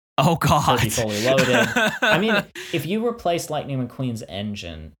 Oh, God. Herbie Fully Loaded. I mean, if you replace Lightning McQueen's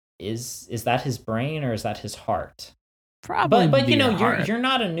engine, is that his brain or is that his heart? Probably. But you're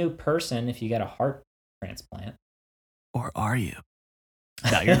not a new person if you get a heart transplant. Or are you?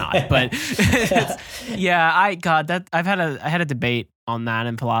 No, you're not. But I had a debate on that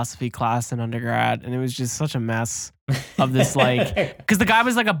in philosophy class in undergrad, and it was just such a mess of this, like, because the guy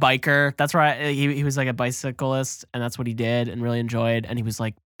was like a biker. That's right. He was like a bicyclist, and that's what he did and really enjoyed. And he was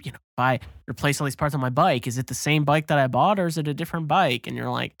like, if I replace all these parts on my bike, is it the same bike that I bought or is it a different bike? And you're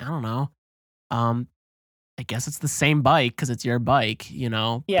like, I don't know. I guess it's the same bike because it's your bike,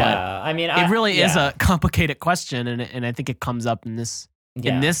 Yeah, but I mean, it really is a complicated question, and I think it comes up in this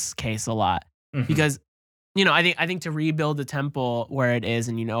case a lot because I think to rebuild the temple where it is,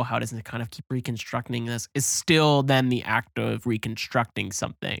 and how it is, to kind of keep reconstructing this is still then the act of reconstructing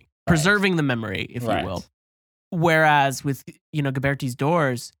something, preserving the memory, if you will. Whereas with Ghiberti's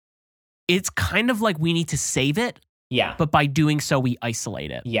doors, it's kind of like we need to save it, but by doing so we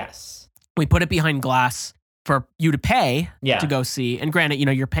isolate it. Yes, we put it behind glass for you to pay to go see. And granted,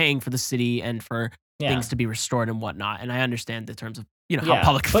 you're paying for the city and for things to be restored and whatnot. And I understand the terms of, how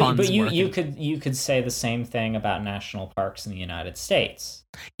public funds but work. You could say the same thing about national parks in the United States.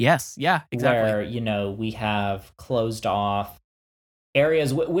 Yes, yeah, exactly. Where, we have closed off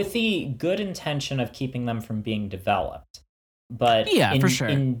areas with the good intention of keeping them from being developed. But for sure.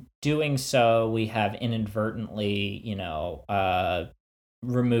 in doing so, we have inadvertently,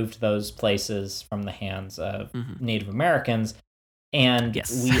 removed those places from the hands of Native Americans. And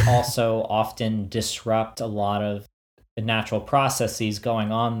we also often disrupt a lot of the natural processes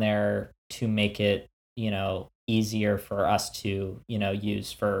going on there to make it, easier for us to,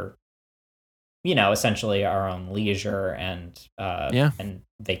 use for, essentially our own leisure and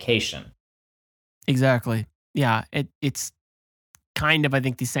vacation. Exactly. Yeah. It's kind of, I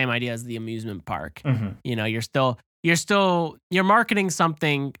think, the same idea as the amusement park. You're marketing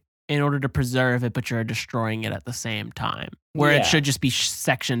something in order to preserve it, but you're destroying it at the same time, where it should just be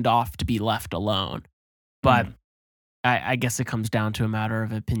sectioned off to be left alone. But I guess it comes down to a matter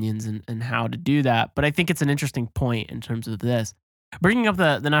of opinions and how to do that. But I think it's an interesting point in terms of this. Bringing up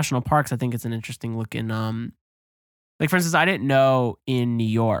the national parks, I think it's an interesting look in, like, for instance, I didn't know in New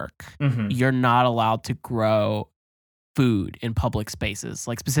York, you're not allowed to grow food in public spaces,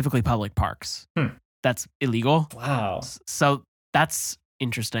 like specifically public parks. That's illegal. Wow. So that's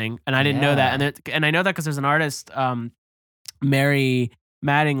interesting. And I didn't know that. And I know that because there's an artist, Mary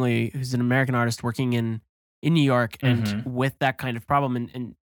Mattingly, who's an American artist working in New York, and with that kind of problem.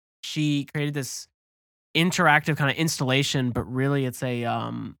 And she created this interactive kind of installation, but really it's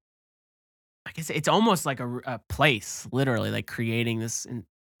I guess it's almost like a place, literally, like creating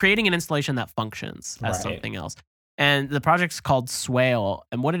an installation that functions as something else. And the project's called Swale.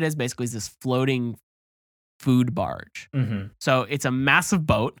 And what it is basically is this floating food barge. So it's a massive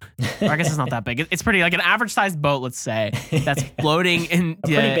boat. Or I guess it's not that big. It's pretty, like an average sized boat, let's say, that's floating in a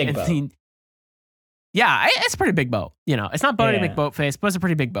pretty big boat. Yeah, it's a pretty big boat. It's not boating big boat face, but it's a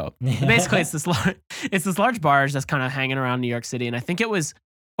pretty big boat. Basically, it's this large barge that's kind of hanging around New York City, and I think it was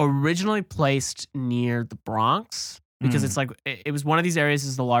originally placed near the Bronx because it's like it was one of these areas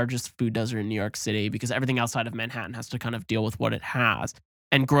is the largest food desert in New York City because everything outside of Manhattan has to kind of deal with what it has,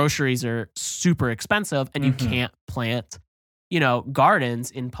 and groceries are super expensive, and you can't plant,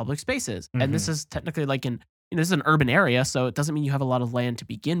 gardens in public spaces, and this is technically like this is an urban area, so it doesn't mean you have a lot of land to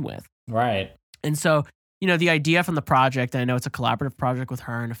begin with, right? And so, the idea from the project, and I know it's a collaborative project with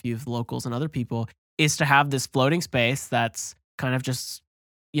her and a few of the locals and other people, is to have this floating space that's kind of just,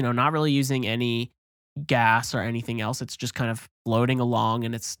 not really using any gas or anything else. It's just kind of floating along,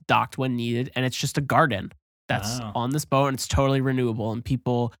 and it's docked when needed. And it's just a garden that's on this boat, and it's totally renewable. And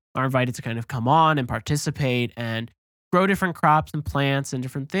people are invited to kind of come on and participate and grow different crops and plants and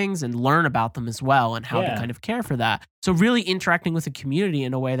different things and learn about them as well and how to kind of care for that. So really interacting with the community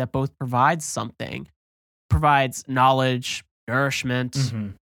in a way that both provides knowledge, nourishment,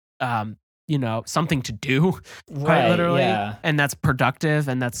 something to do, quite literally. Yeah. And that's productive,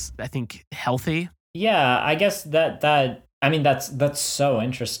 and that's, I think, healthy. Yeah, I guess that's so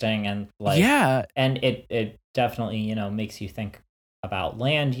interesting, and and it definitely, makes you think about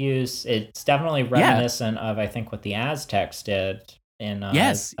land use. It's definitely reminiscent of, I think, what the Aztecs did in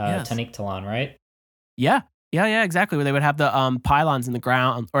Tenochtitlan, right? Yeah, exactly. Where they would have the pylons in the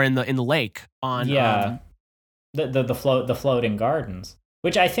ground or in the lake on the floating gardens,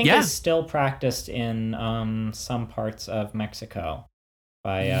 which I think is still practiced in some parts of Mexico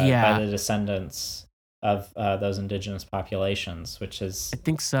by the descendants of those indigenous populations, which is, I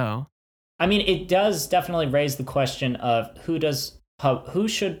think so. I mean, it does definitely raise the question of who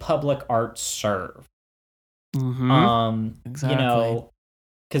should public art serve? Exactly.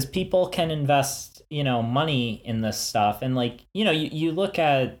 Because people can invest, money in this stuff, and like, you look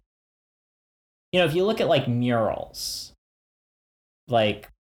at, if you look at like murals, like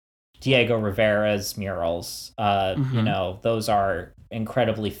Diego Rivera's murals, those are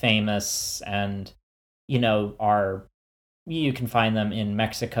incredibly famous, and you can find them in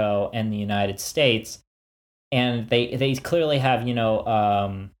Mexico and the United States. And they clearly have,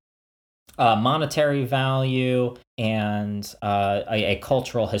 monetary value and a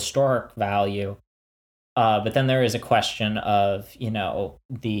cultural historic value. But then there is a question of,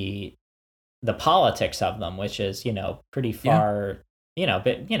 the politics of them, which is, pretty far,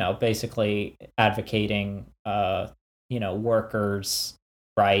 basically advocating, workers'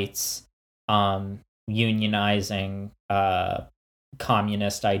 rights, unionizing,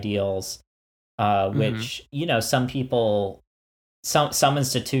 communist ideals. Which, some people, some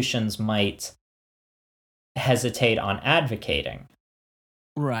institutions might hesitate on advocating.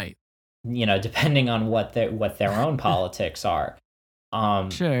 Right. Depending on what their own politics are.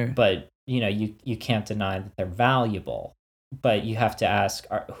 Sure. But, you can't deny that they're valuable. but you have to ask,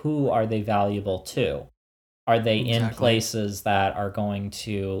 who are they valuable to? Are they in places that are going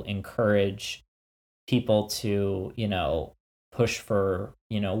to encourage people to, push for,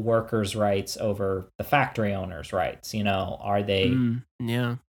 workers' rights over the factory owners' rights? Are they,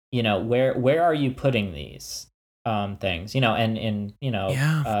 where are you putting these things? And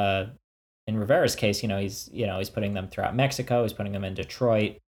in Rivera's case, he's putting them throughout Mexico. He's putting them in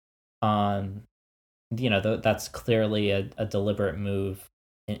Detroit. That's clearly a deliberate move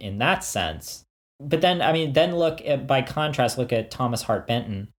in that sense. But then, by contrast, look at Thomas Hart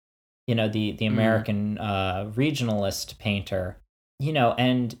Benton, the American regionalist painter,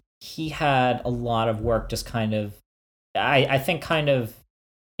 and he had a lot of work just kind of, I think kind of,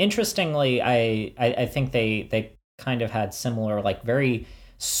 interestingly, I think they kind of had similar, like very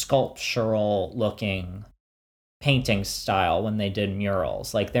sculptural looking painting style when they did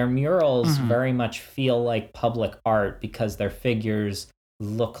murals. Like their murals very much feel like public art because their figures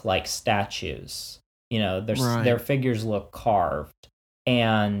look like statues. Their figures look carved.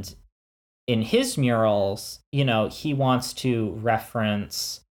 And in his murals, he wants to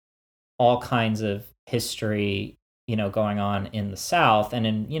reference all kinds of history, going on in the South. And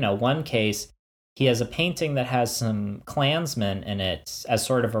in, one case, he has a painting that has some Klansmen in it as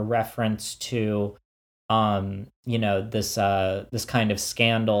sort of a reference to this kind of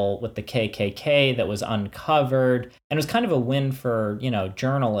scandal with the KKK that was uncovered, and it was kind of a win for,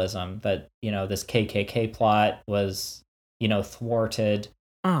 journalism that, this KKK plot was, thwarted.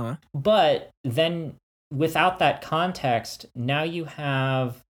 But then without that context, now you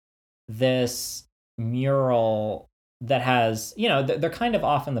have this mural that has, they're kind of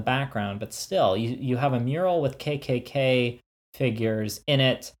off in the background, but still you have a mural with KKK figures in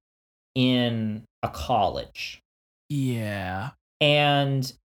it in a college. Yeah.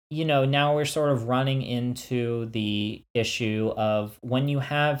 And, now we're sort of running into the issue of when you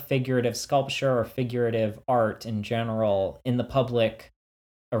have figurative sculpture or figurative art in general in the public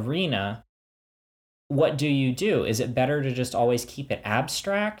arena, what do you do? Is it better to just always keep it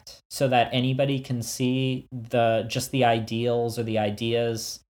abstract so that anybody can see the ideals or the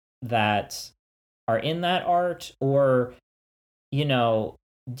ideas that are in that art? Or,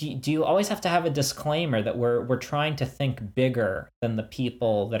 do you always have to have a disclaimer that we're trying to think bigger than the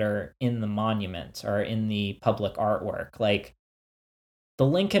people that are in the monument or in the public artwork? Like the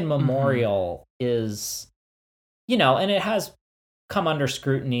Lincoln Memorial is, and it has come under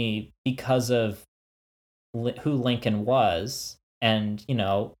scrutiny because of who Lincoln was. And,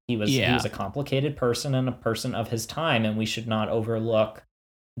 he was a complicated person and a person of his time, and we should not overlook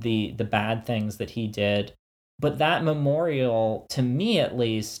the bad things that he did. But that memorial, to me at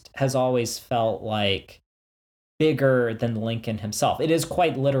least, has always felt like bigger than Lincoln himself. It is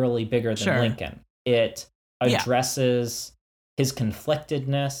quite literally bigger than Lincoln. It addresses his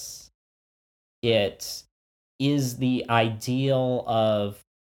conflictedness. It is the ideal of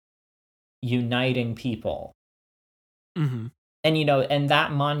uniting people. And, and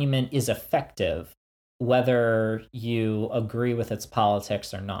that monument is effective whether you agree with its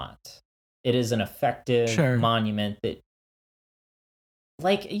politics or not. It is an effective monument that,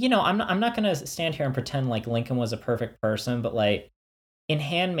 like, I'm not going to stand here and pretend like Lincoln was a perfect person, but like in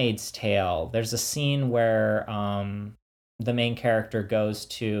Handmaid's Tale, there's a scene where the main character goes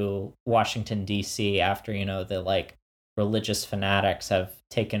to Washington, D.C. after, the like religious fanatics have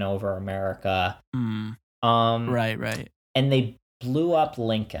taken over America. Right. And they blew up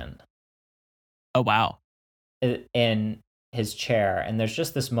Lincoln. Oh, wow. In his chair, and there's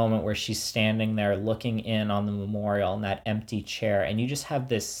just this moment where she's standing there looking in on the memorial in that empty chair, and you just have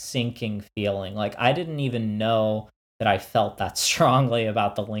this sinking feeling. Like, I didn't even know that I felt that strongly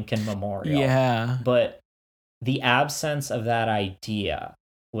about the Lincoln Memorial. Yeah. But the absence of that idea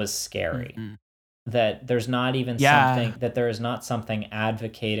was scary. That there's not even something, that there is not something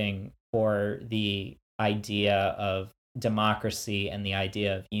advocating for the idea of democracy and the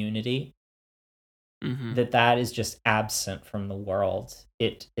idea of unity. That is just absent from the world.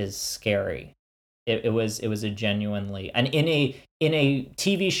 It is scary. It was a genuinely, and in a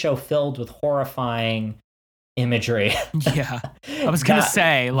TV show filled with horrifying imagery. I was gonna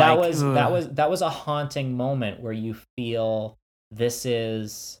say, like, that was a haunting moment where you feel this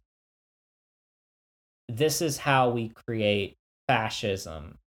is how we create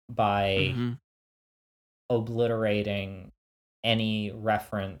fascism, by obliterating any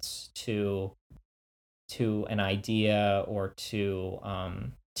reference to an idea or to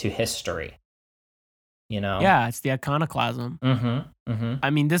history. It's the iconoclasm. I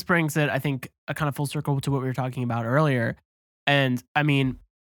mean, this brings it, I think, a kind of full circle to what we were talking about earlier. And I mean,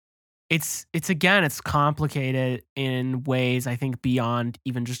 it's complicated in ways, I think, beyond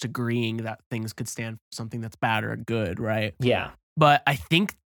even just agreeing that things could stand for something that's bad or good, right? Yeah. But I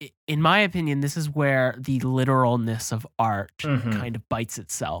think, in my opinion, this is where the literalness of art kind of bites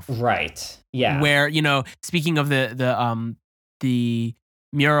itself. Right. Yeah. Where, speaking of the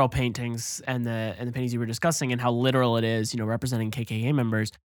mural paintings and the paintings you were discussing and how literal it is, representing KKK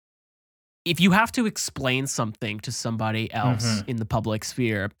members, if you have to explain something to somebody else in the public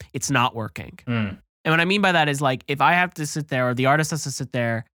sphere, it's not working. And what I mean by that is, like, if I have to sit there, or the artist has to sit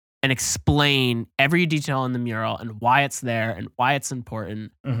there and explain every detail in the mural and why it's there and why it's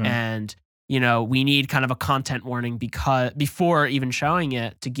important, and we need kind of a content warning because before even showing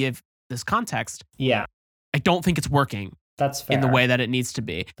it to give this context. Yeah, I don't think it's working. That's fair. In the way that it needs to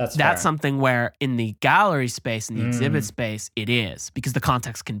be. That's fair. Something where in the gallery space, in the exhibit space, it is, because the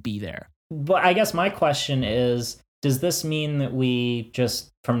context can be there. But I guess my question is, does this mean that we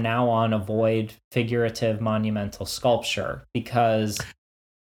just from now on avoid figurative monumental sculpture? Because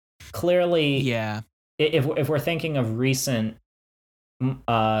clearly, if we're thinking of recent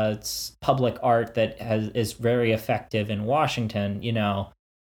public art that is very effective in Washington,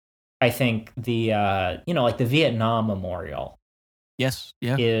 I think the like the Vietnam Memorial,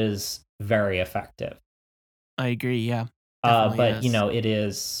 is very effective. I agree. Yeah, but it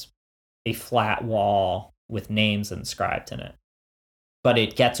is a flat wall with names inscribed in it, but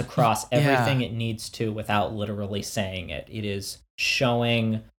it gets across everything it needs to without literally saying it. It is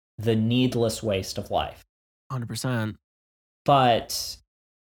showing the needless waste of life. 100%. But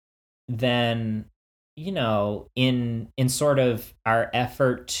then, in sort of our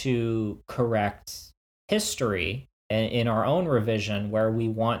effort to correct history in our own revision, where we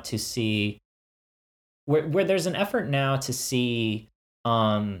want to see, where there's an effort now to see,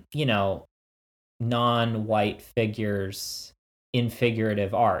 non-white figures in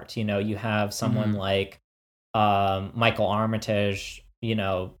figurative art. You have someone like Michael Armitage,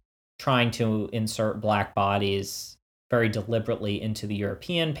 trying to insert black bodies very deliberately into the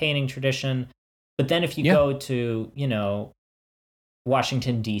European painting tradition. But then if you go to,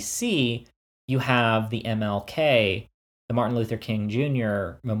 Washington, D.C., you have the MLK, the Martin Luther King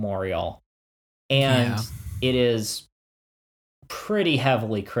Jr. Memorial, and it is pretty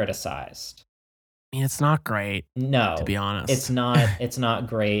heavily criticized. I mean, it's not great. No, to be honest, it's not. It's not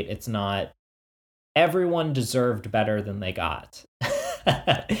great. It's not. Everyone deserved better than they got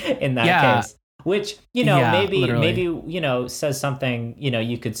in that case. Which maybe says something.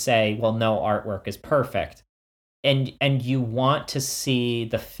 You could say, well, no artwork is perfect, and you want to see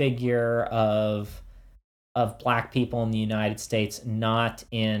the figure of black people in the United States not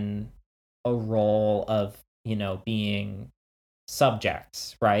in a role of being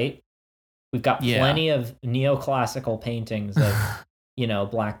subjects, right? We've got plenty of neoclassical paintings of,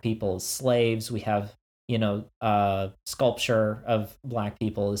 black people as slaves. We have, sculpture of black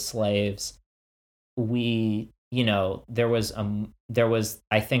people as slaves. There was,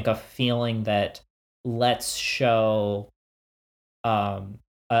 I think, a feeling that let's show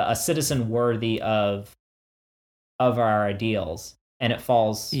a citizen worthy of our ideals, and it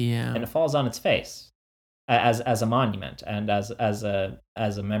falls on its face. As a monument and as a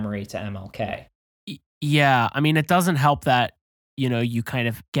memory to MLK. Yeah, I mean, it doesn't help that you kind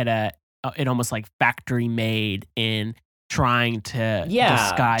of get it almost like factory made in trying to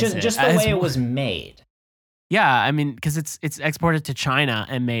disguise it. Just the way it was made. Yeah, I mean, because it's exported to China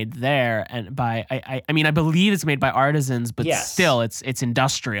and made there, and by I believe it's made by artisans, but still it's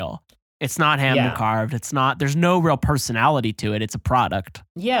industrial. It's not hand carved. It's not. There's no real personality to it. It's a product.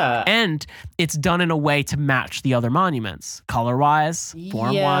 Yeah, and it's done in a way to match the other monuments, color-wise,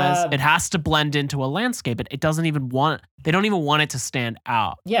 form-wise. It has to blend into a landscape. It doesn't even want. They don't even want it to stand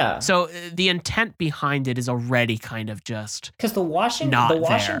out. Yeah. So the intent behind it is already kind of just because the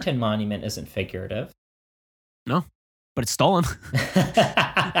Washington Monument isn't figurative. No, but it's stolen.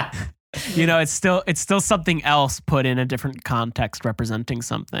 It's still something else put in a different context representing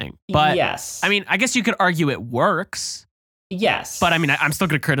something. But yes, I mean, I guess you could argue it works. Yes, but I mean, I'm still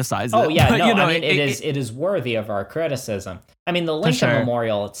going to criticize it. Oh yeah, no, it is worthy of our criticism. I mean, the Lincoln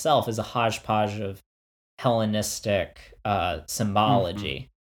Memorial itself is a hodgepodge of Hellenistic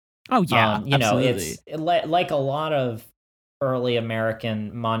symbology. Oh yeah, absolutely. It's like a lot of early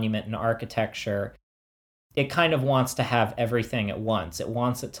American monument and architecture. It kind of wants to have everything at once. It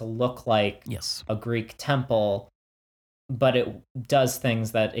wants it to look like a Greek temple, but it does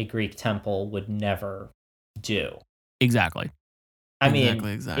things that a Greek temple would never do. Exactly. I mean,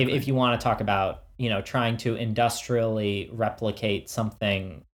 if you want to talk about, trying to industrially replicate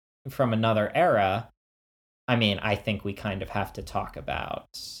something from another era, I mean, I think we kind of have to talk about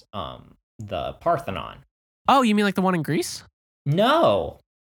the Parthenon. Oh, you mean like the one in Greece? No.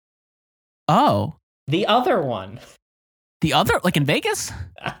 Oh. The other one. The other? Like in Vegas?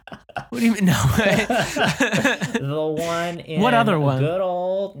 What do you mean? No. The one in what other one? Good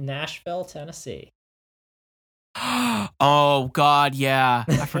old Nashville, Tennessee. Oh, God, yeah.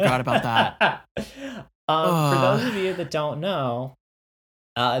 I forgot about that. For those of you that don't know,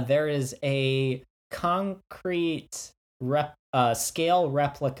 there is a concrete scale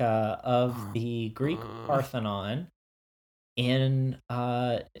replica of the Greek Parthenon in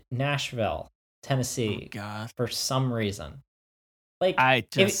Nashville, Tennessee, for some reason. Like,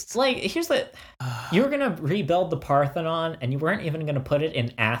 here's the you were gonna rebuild the Parthenon, and you weren't even gonna put it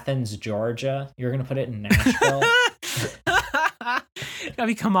in Athens, Georgia. You were gonna put it in Nashville. I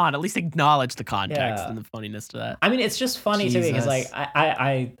mean, come on, at least acknowledge the context and the funniness to that. I mean, it's just funny to me because, like,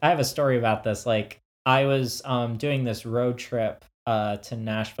 I have a story about this. Like, I was doing this road trip to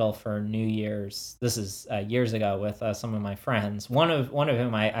Nashville for New Year's. This is years ago with some of my friends. One of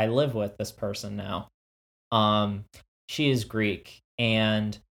whom I live with. This person now. She is Greek,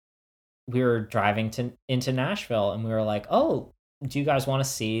 and we were driving into Nashville, and we were like, "Oh, do you guys want to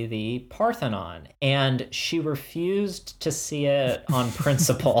see the Parthenon?" And she refused to see it on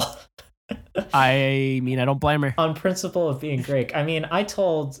principle. I mean, I don't blame her. On principle of being Greek. I mean, I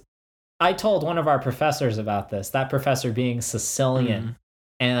told one of our professors about this, that professor being Sicilian.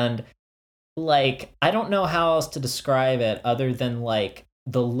 And, like, I don't know how else to describe it other than, like,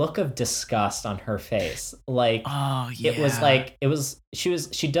 the look of disgust on her face. Like,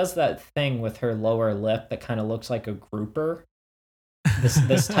 she does that thing with her lower lip that kind of looks like a grouper.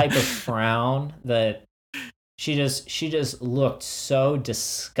 This type of frown that she just looked so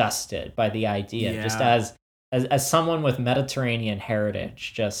disgusted by the idea, just as someone with Mediterranean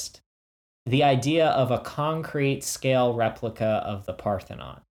heritage, just the idea of a concrete scale replica of the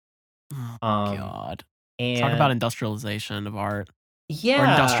Parthenon. Oh, God. And talk about industrialization of art. Yeah. Or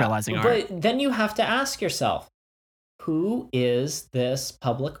industrializing art. But then you have to ask yourself, who is this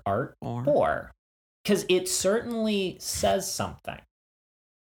public art for? Because it certainly says something.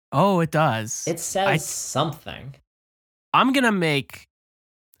 Oh, it does. It says something. I'm going to make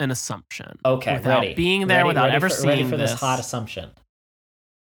an assumption. Okay, without being there, without ever seeing this hot assumption.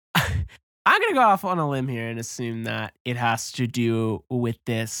 I'm going to go off on a limb here and assume that it has to do with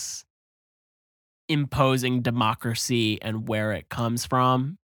this imposing democracy and where it comes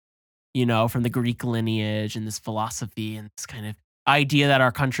from, you know, from the Greek lineage and this philosophy and this kind of idea that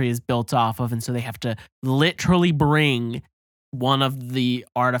our country is built off of. And so they have to literally bring one of the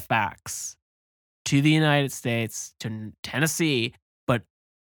artifacts to the United States, to Tennessee, but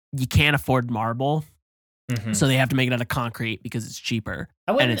you can't afford marble. Mm-hmm. So they have to make it out of concrete because it's cheaper.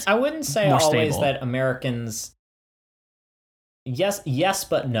 I wouldn't say always that Americans, yes,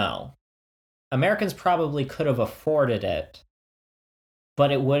 but no. Americans probably could have afforded it,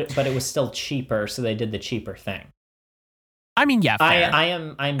 but it was still cheaper, so they did the cheaper thing. I mean, yeah, fair.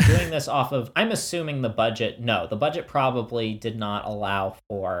 I'm doing this off of, I'm assuming the budget probably did not allow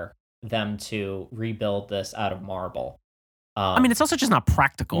for them to rebuild this out of marble. I mean, it's also just not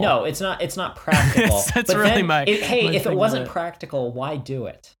practical. No, it's not practical. That's but really if it wasn't practical, why do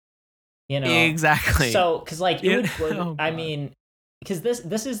it? You know? Exactly. So, because like, I mean, because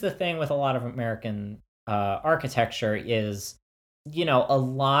this is the thing with a lot of American architecture is, you know, a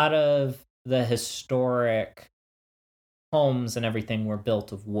lot of the historic homes and everything were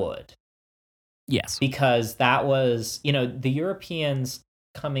built of wood. Yes. Because that was, you know, the Europeans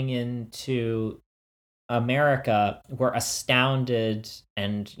coming into America were astounded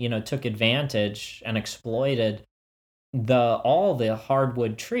and, you know, took advantage and exploited all the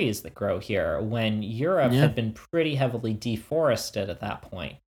hardwood trees that grow here when Europe had been pretty heavily deforested at that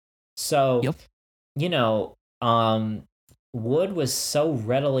point. So, you know, wood was so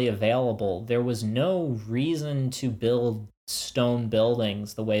readily available. There was no reason to build stone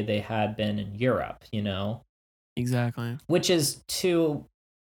buildings the way they had been in Europe, you know? Exactly. Which is to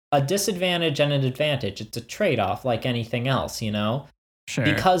a disadvantage and an advantage. It's a trade-off like anything else, you know? Sure.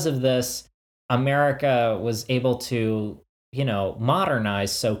 Because of this, America was able to, you know,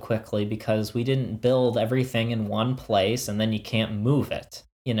 modernize so quickly because we didn't build everything in one place and then you can't move it,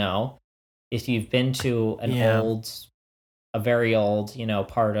 you know? If you've been to a very old, you know,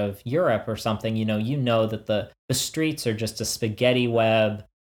 part of Europe or something, you know that the streets are just a spaghetti web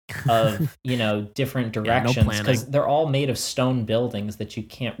of, you know, different directions because they're all made of stone buildings that you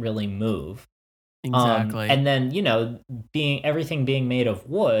can't really move. Exactly. And then, you know, everything being made of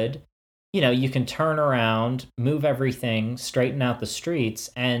wood, you know, you can turn around, move everything, straighten out the streets,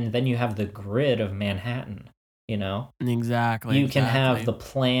 and then you have the grid of Manhattan. you know? Exactly. You can have the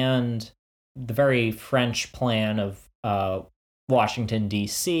very French plan of Washington,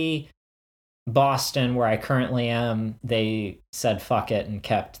 D.C., Boston, where I currently am. They said fuck it and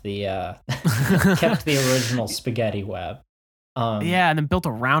kept the kept the original spaghetti web. And then built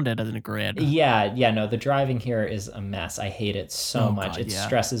around it as a grid. No, the driving here is a mess. I hate it so much. God, it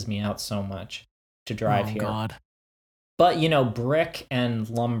stresses me out so much to drive here. God. But, brick and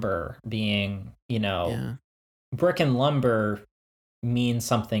lumber being, brick and lumber means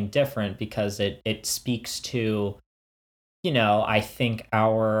something different because it speaks to, I think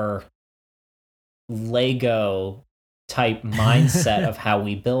our Lego type mindset of how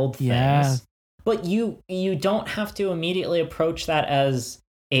we build things. Yeah. But you don't have to immediately approach that as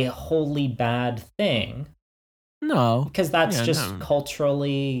a wholly bad thing. No. Because that's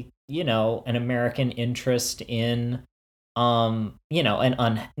culturally, an American interest in, an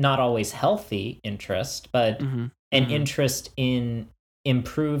not always healthy interest, but an interest in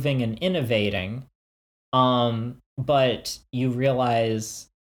improving and innovating. But you realize,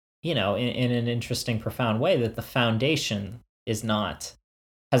 in an interesting, profound way that the foundation has not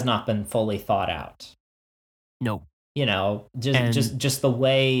been fully thought out. No. Just the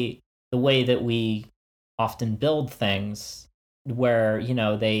way that we often build things where,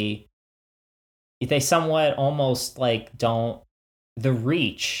 they somewhat almost like don't, the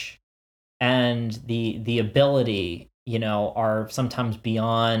reach and the ability, are sometimes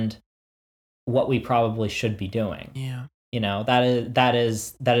beyond what we probably should be doing. Yeah. That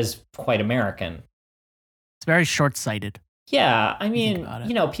is quite American. It's very short-sighted. Yeah, I mean,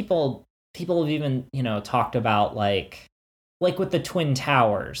 people have even, talked about like with the Twin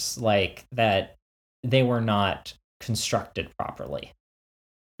Towers, like that they were not constructed properly.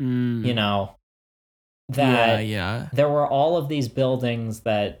 That there were all of these buildings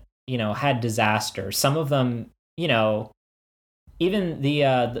that, had disasters. Some of them, even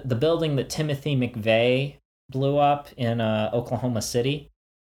the building that Timothy McVeigh blew up in Oklahoma City,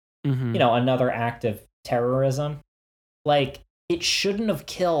 another act of terrorism. Like, it shouldn't have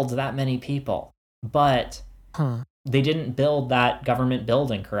killed that many people, but they didn't build that government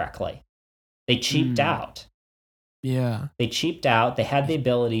building correctly. They cheaped out. Yeah. They cheaped out. They had the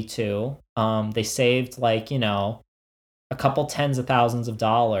ability to. They saved, a couple tens of thousands of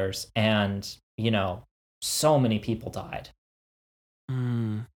dollars, and, so many people died.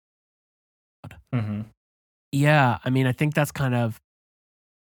 Yeah, I mean, I think that's kind of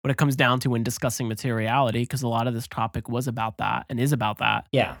what it comes down to when discussing materiality, because a lot of this topic was about that and is about that.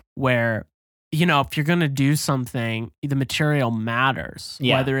 Yeah. Where, if you're going to do something, the material matters,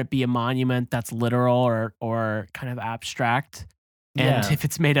 whether it be a monument that's literal or kind of abstract. And if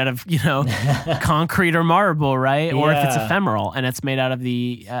it's made out of, concrete or marble, right? Or if it's ephemeral and it's made out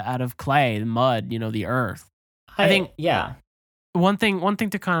of clay, the mud, the earth. I think one thing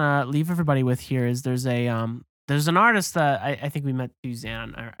to kind of leave everybody with here is there's an artist that I think we met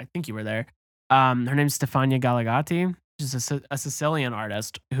Suzanne. I think you were there. Her name's Stefania Galegati. She's a Sicilian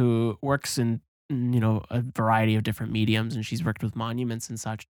artist who works in a variety of different mediums, and she's worked with monuments and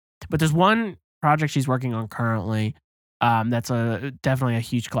such. But there's one project she's working on currently that's definitely a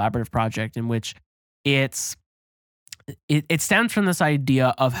huge collaborative project in which it stems from this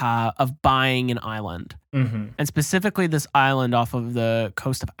idea of buying an island, and specifically this island off of the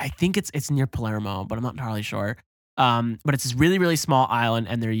coast of, I think it's near Palermo, but I'm not entirely sure. But it's this really, really small island,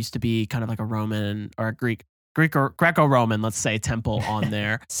 and there used to be kind of like a Roman or a Greek or Greco-Roman, let's say, temple on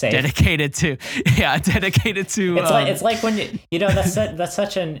there dedicated to. It's like when that's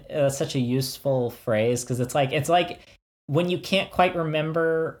such a useful phrase, because it's like when you can't quite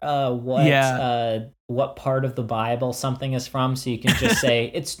remember what part of the Bible something is from, so you can just say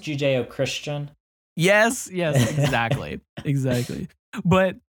it's Judeo-Christian. Yes, exactly.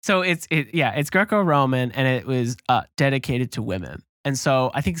 But so it's Greco-Roman, and it was dedicated to women. And so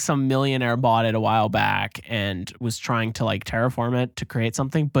I think some millionaire bought it a while back and was trying to terraform it to create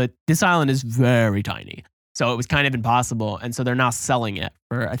something. But this island is very tiny, so it was kind of impossible. And so they're now selling it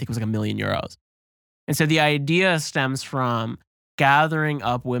for, I think it was like €1 million. And so the idea stems from gathering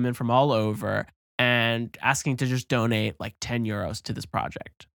up women from all over and asking to just donate like €10 to this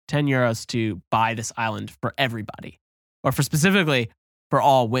project. €10 to buy this island for everybody, or for specifically for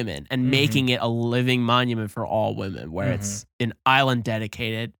all women, and making it a living monument for all women, where it's an island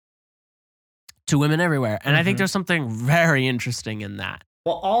dedicated to women everywhere. And I think there's something very interesting in that.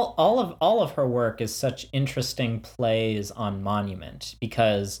 Well, all of her work is such interesting plays on monument,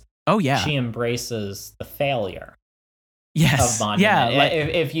 because she embraces the failure of monument. Yeah,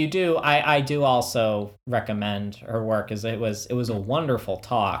 if you do, I do also recommend her work, as it was a wonderful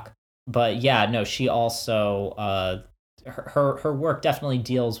talk yeah, no, she also her work definitely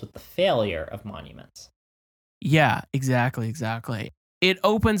deals with the failure of monuments. Yeah, exactly. It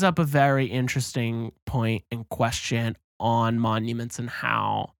opens up a very interesting point and question on monuments and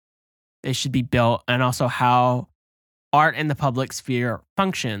how they should be built, and also how art in the public sphere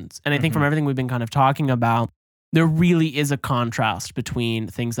functions. And I think from everything we've been kind of talking about, there really is a contrast between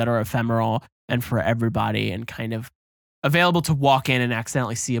things that are ephemeral and for everybody and kind of available to walk in and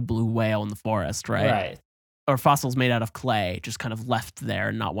accidentally see a blue whale in the forest, right? Right. Or fossils made out of clay, just kind of left there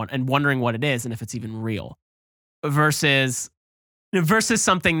and wondering what it is and if it's even real, versus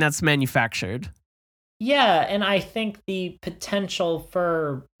something that's manufactured. Yeah, and I think the potential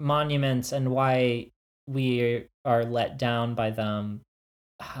for monuments and why we are let down by them,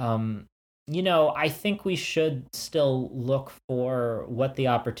 I think we should still look for what the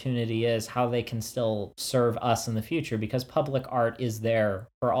opportunity is, how they can still serve us in the future, because public art is there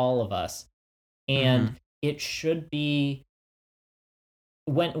for all of us. And it should be,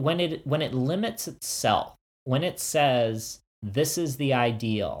 when it limits itself, when it says this is the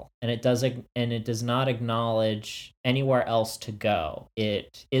ideal, and it does not acknowledge anywhere else to go,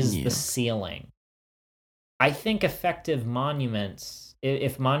 it is the ceiling. I think effective monuments,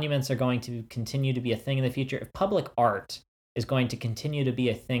 if monuments are going to continue to be a thing in the future, if public art is going to continue to be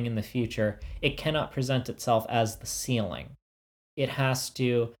a thing in the future, it cannot present itself as the ceiling. It has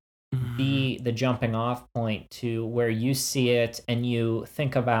to be the jumping off point to where you see it and you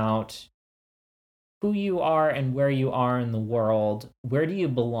think about who you are and where you are in the world. Where do you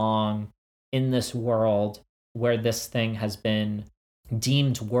belong in this world where this thing has been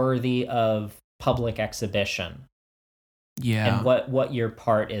deemed worthy of public exhibition? Yeah. And what your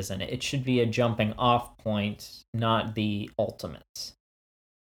part is in it. It should be a jumping off point, not the ultimate.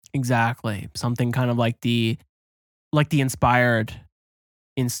 Exactly. Something kind of like the inspired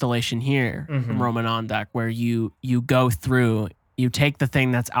installation here from Roman Ondaks, where you go through, you take the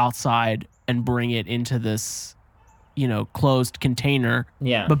thing that's outside and bring it into this, closed container.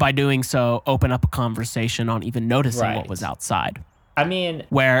 Yeah. But by doing so, open up a conversation on even noticing what was outside. I mean,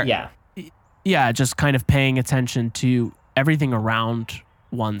 just kind of paying attention to everything around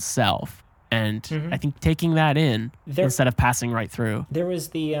oneself. And I think taking that in instead of passing right through. There was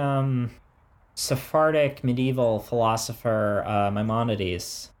the Sephardic medieval philosopher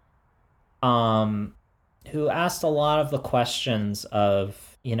Maimonides, who asked a lot of the questions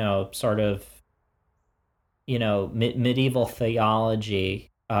of, medieval theology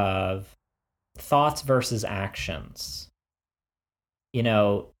of thoughts versus actions. He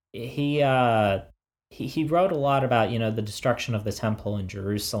wrote a lot about, the destruction of the temple in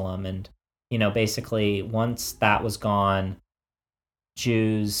Jerusalem, and, basically once that was gone,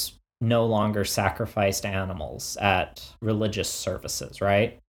 Jews no longer sacrificed animals at religious services,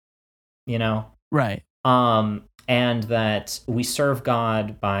 right? Right. And that we serve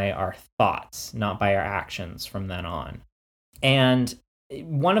God by our thoughts, not by our actions from then on. And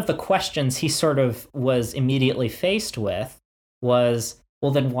one of the questions he sort of was immediately faced with was,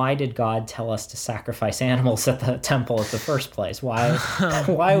 well, then why did God tell us to sacrifice animals at the temple in the first place? Why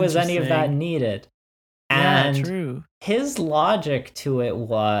was any of that needed? And true. His logic to it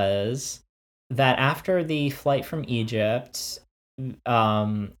was that after the flight from Egypt,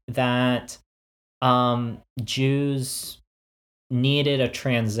 that Jews needed a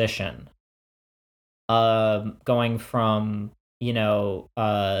transition, going from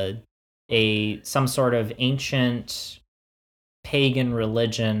some sort of ancient pagan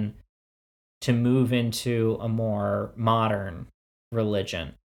religion to move into a more modern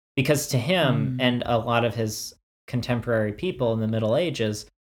religion. Because to him and a lot of his contemporary people in the Middle Ages,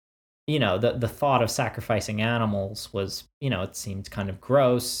 the thought of sacrificing animals was, it seemed kind of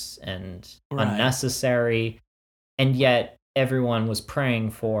gross and unnecessary. And yet everyone was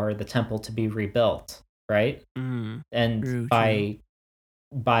praying for the temple to be rebuilt, right? And true. by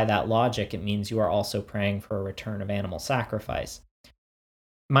that logic, it means you are also praying for a return of animal sacrifice.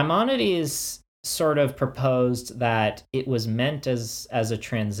 Maimonides sort of proposed that it was meant as a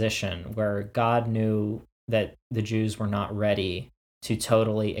transition where God knew that the Jews were not ready to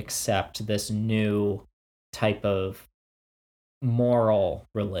totally accept this new type of moral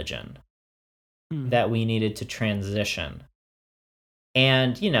religion, that we needed to transition.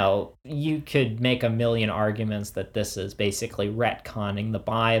 And, you could make a million arguments that this is basically retconning the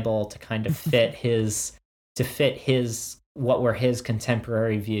Bible to kind of fit his what were his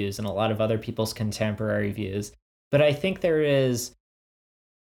contemporary views and a lot of other people's contemporary views. But I think there is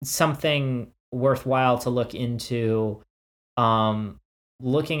something worthwhile to look into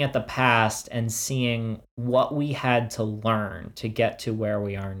looking at the past and seeing what we had to learn to get to where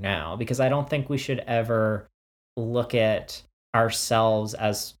we are now. Because I don't think we should ever look at ourselves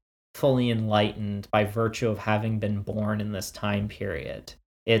as fully enlightened by virtue of having been born in this time period.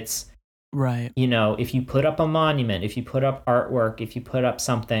 It's, right. If you put up a monument, if you put up artwork, if you put up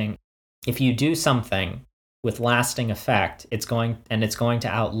something, if you do something with lasting effect, it's going to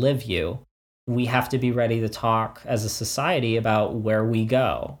outlive you. We have to be ready to talk as a society about where we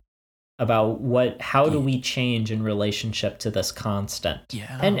go, about how do we change in relationship to this constant,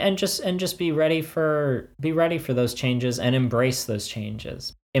 and just be ready for those changes and embrace those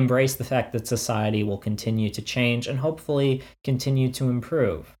changes. Embrace the fact that society will continue to change and hopefully continue to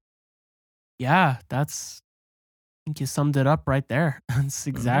improve. Yeah, I think you summed it up right there. That's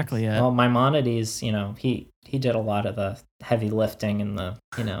exactly it. Well, Maimonides, he did a lot of the heavy lifting in the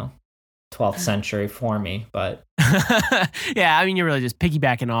 12th century for me, but yeah, I mean, you're really just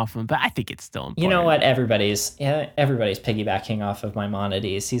piggybacking off him, but I think it's still important. You know what? Everybody's piggybacking off of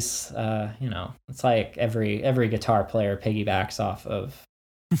Maimonides. He's, it's like every guitar player piggybacks off of,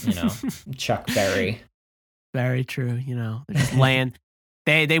 Chuck Berry. Very true. They're just laying.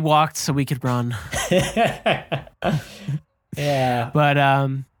 They walked so we could run. Yeah, but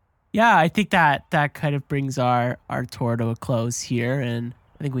I think that kind of brings our tour to a close here, and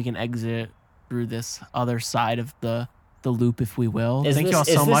I think we can exit through this other side of the loop, if we will. Thank you all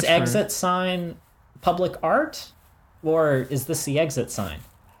so much. Is this exit sign public art, or is this the exit sign?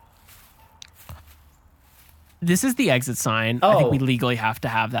 This is the exit sign. I think we legally have to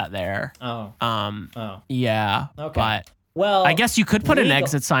have that there. Yeah. Okay. But I guess you could put an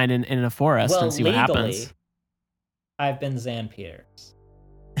exit sign in a forest and see what happens. I've been Xan Peters.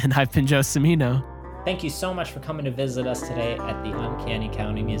 And I've been Joe Cimino. Thank you so much for coming to visit us today at the Uncanny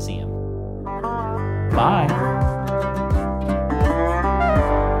County Museum. Bye.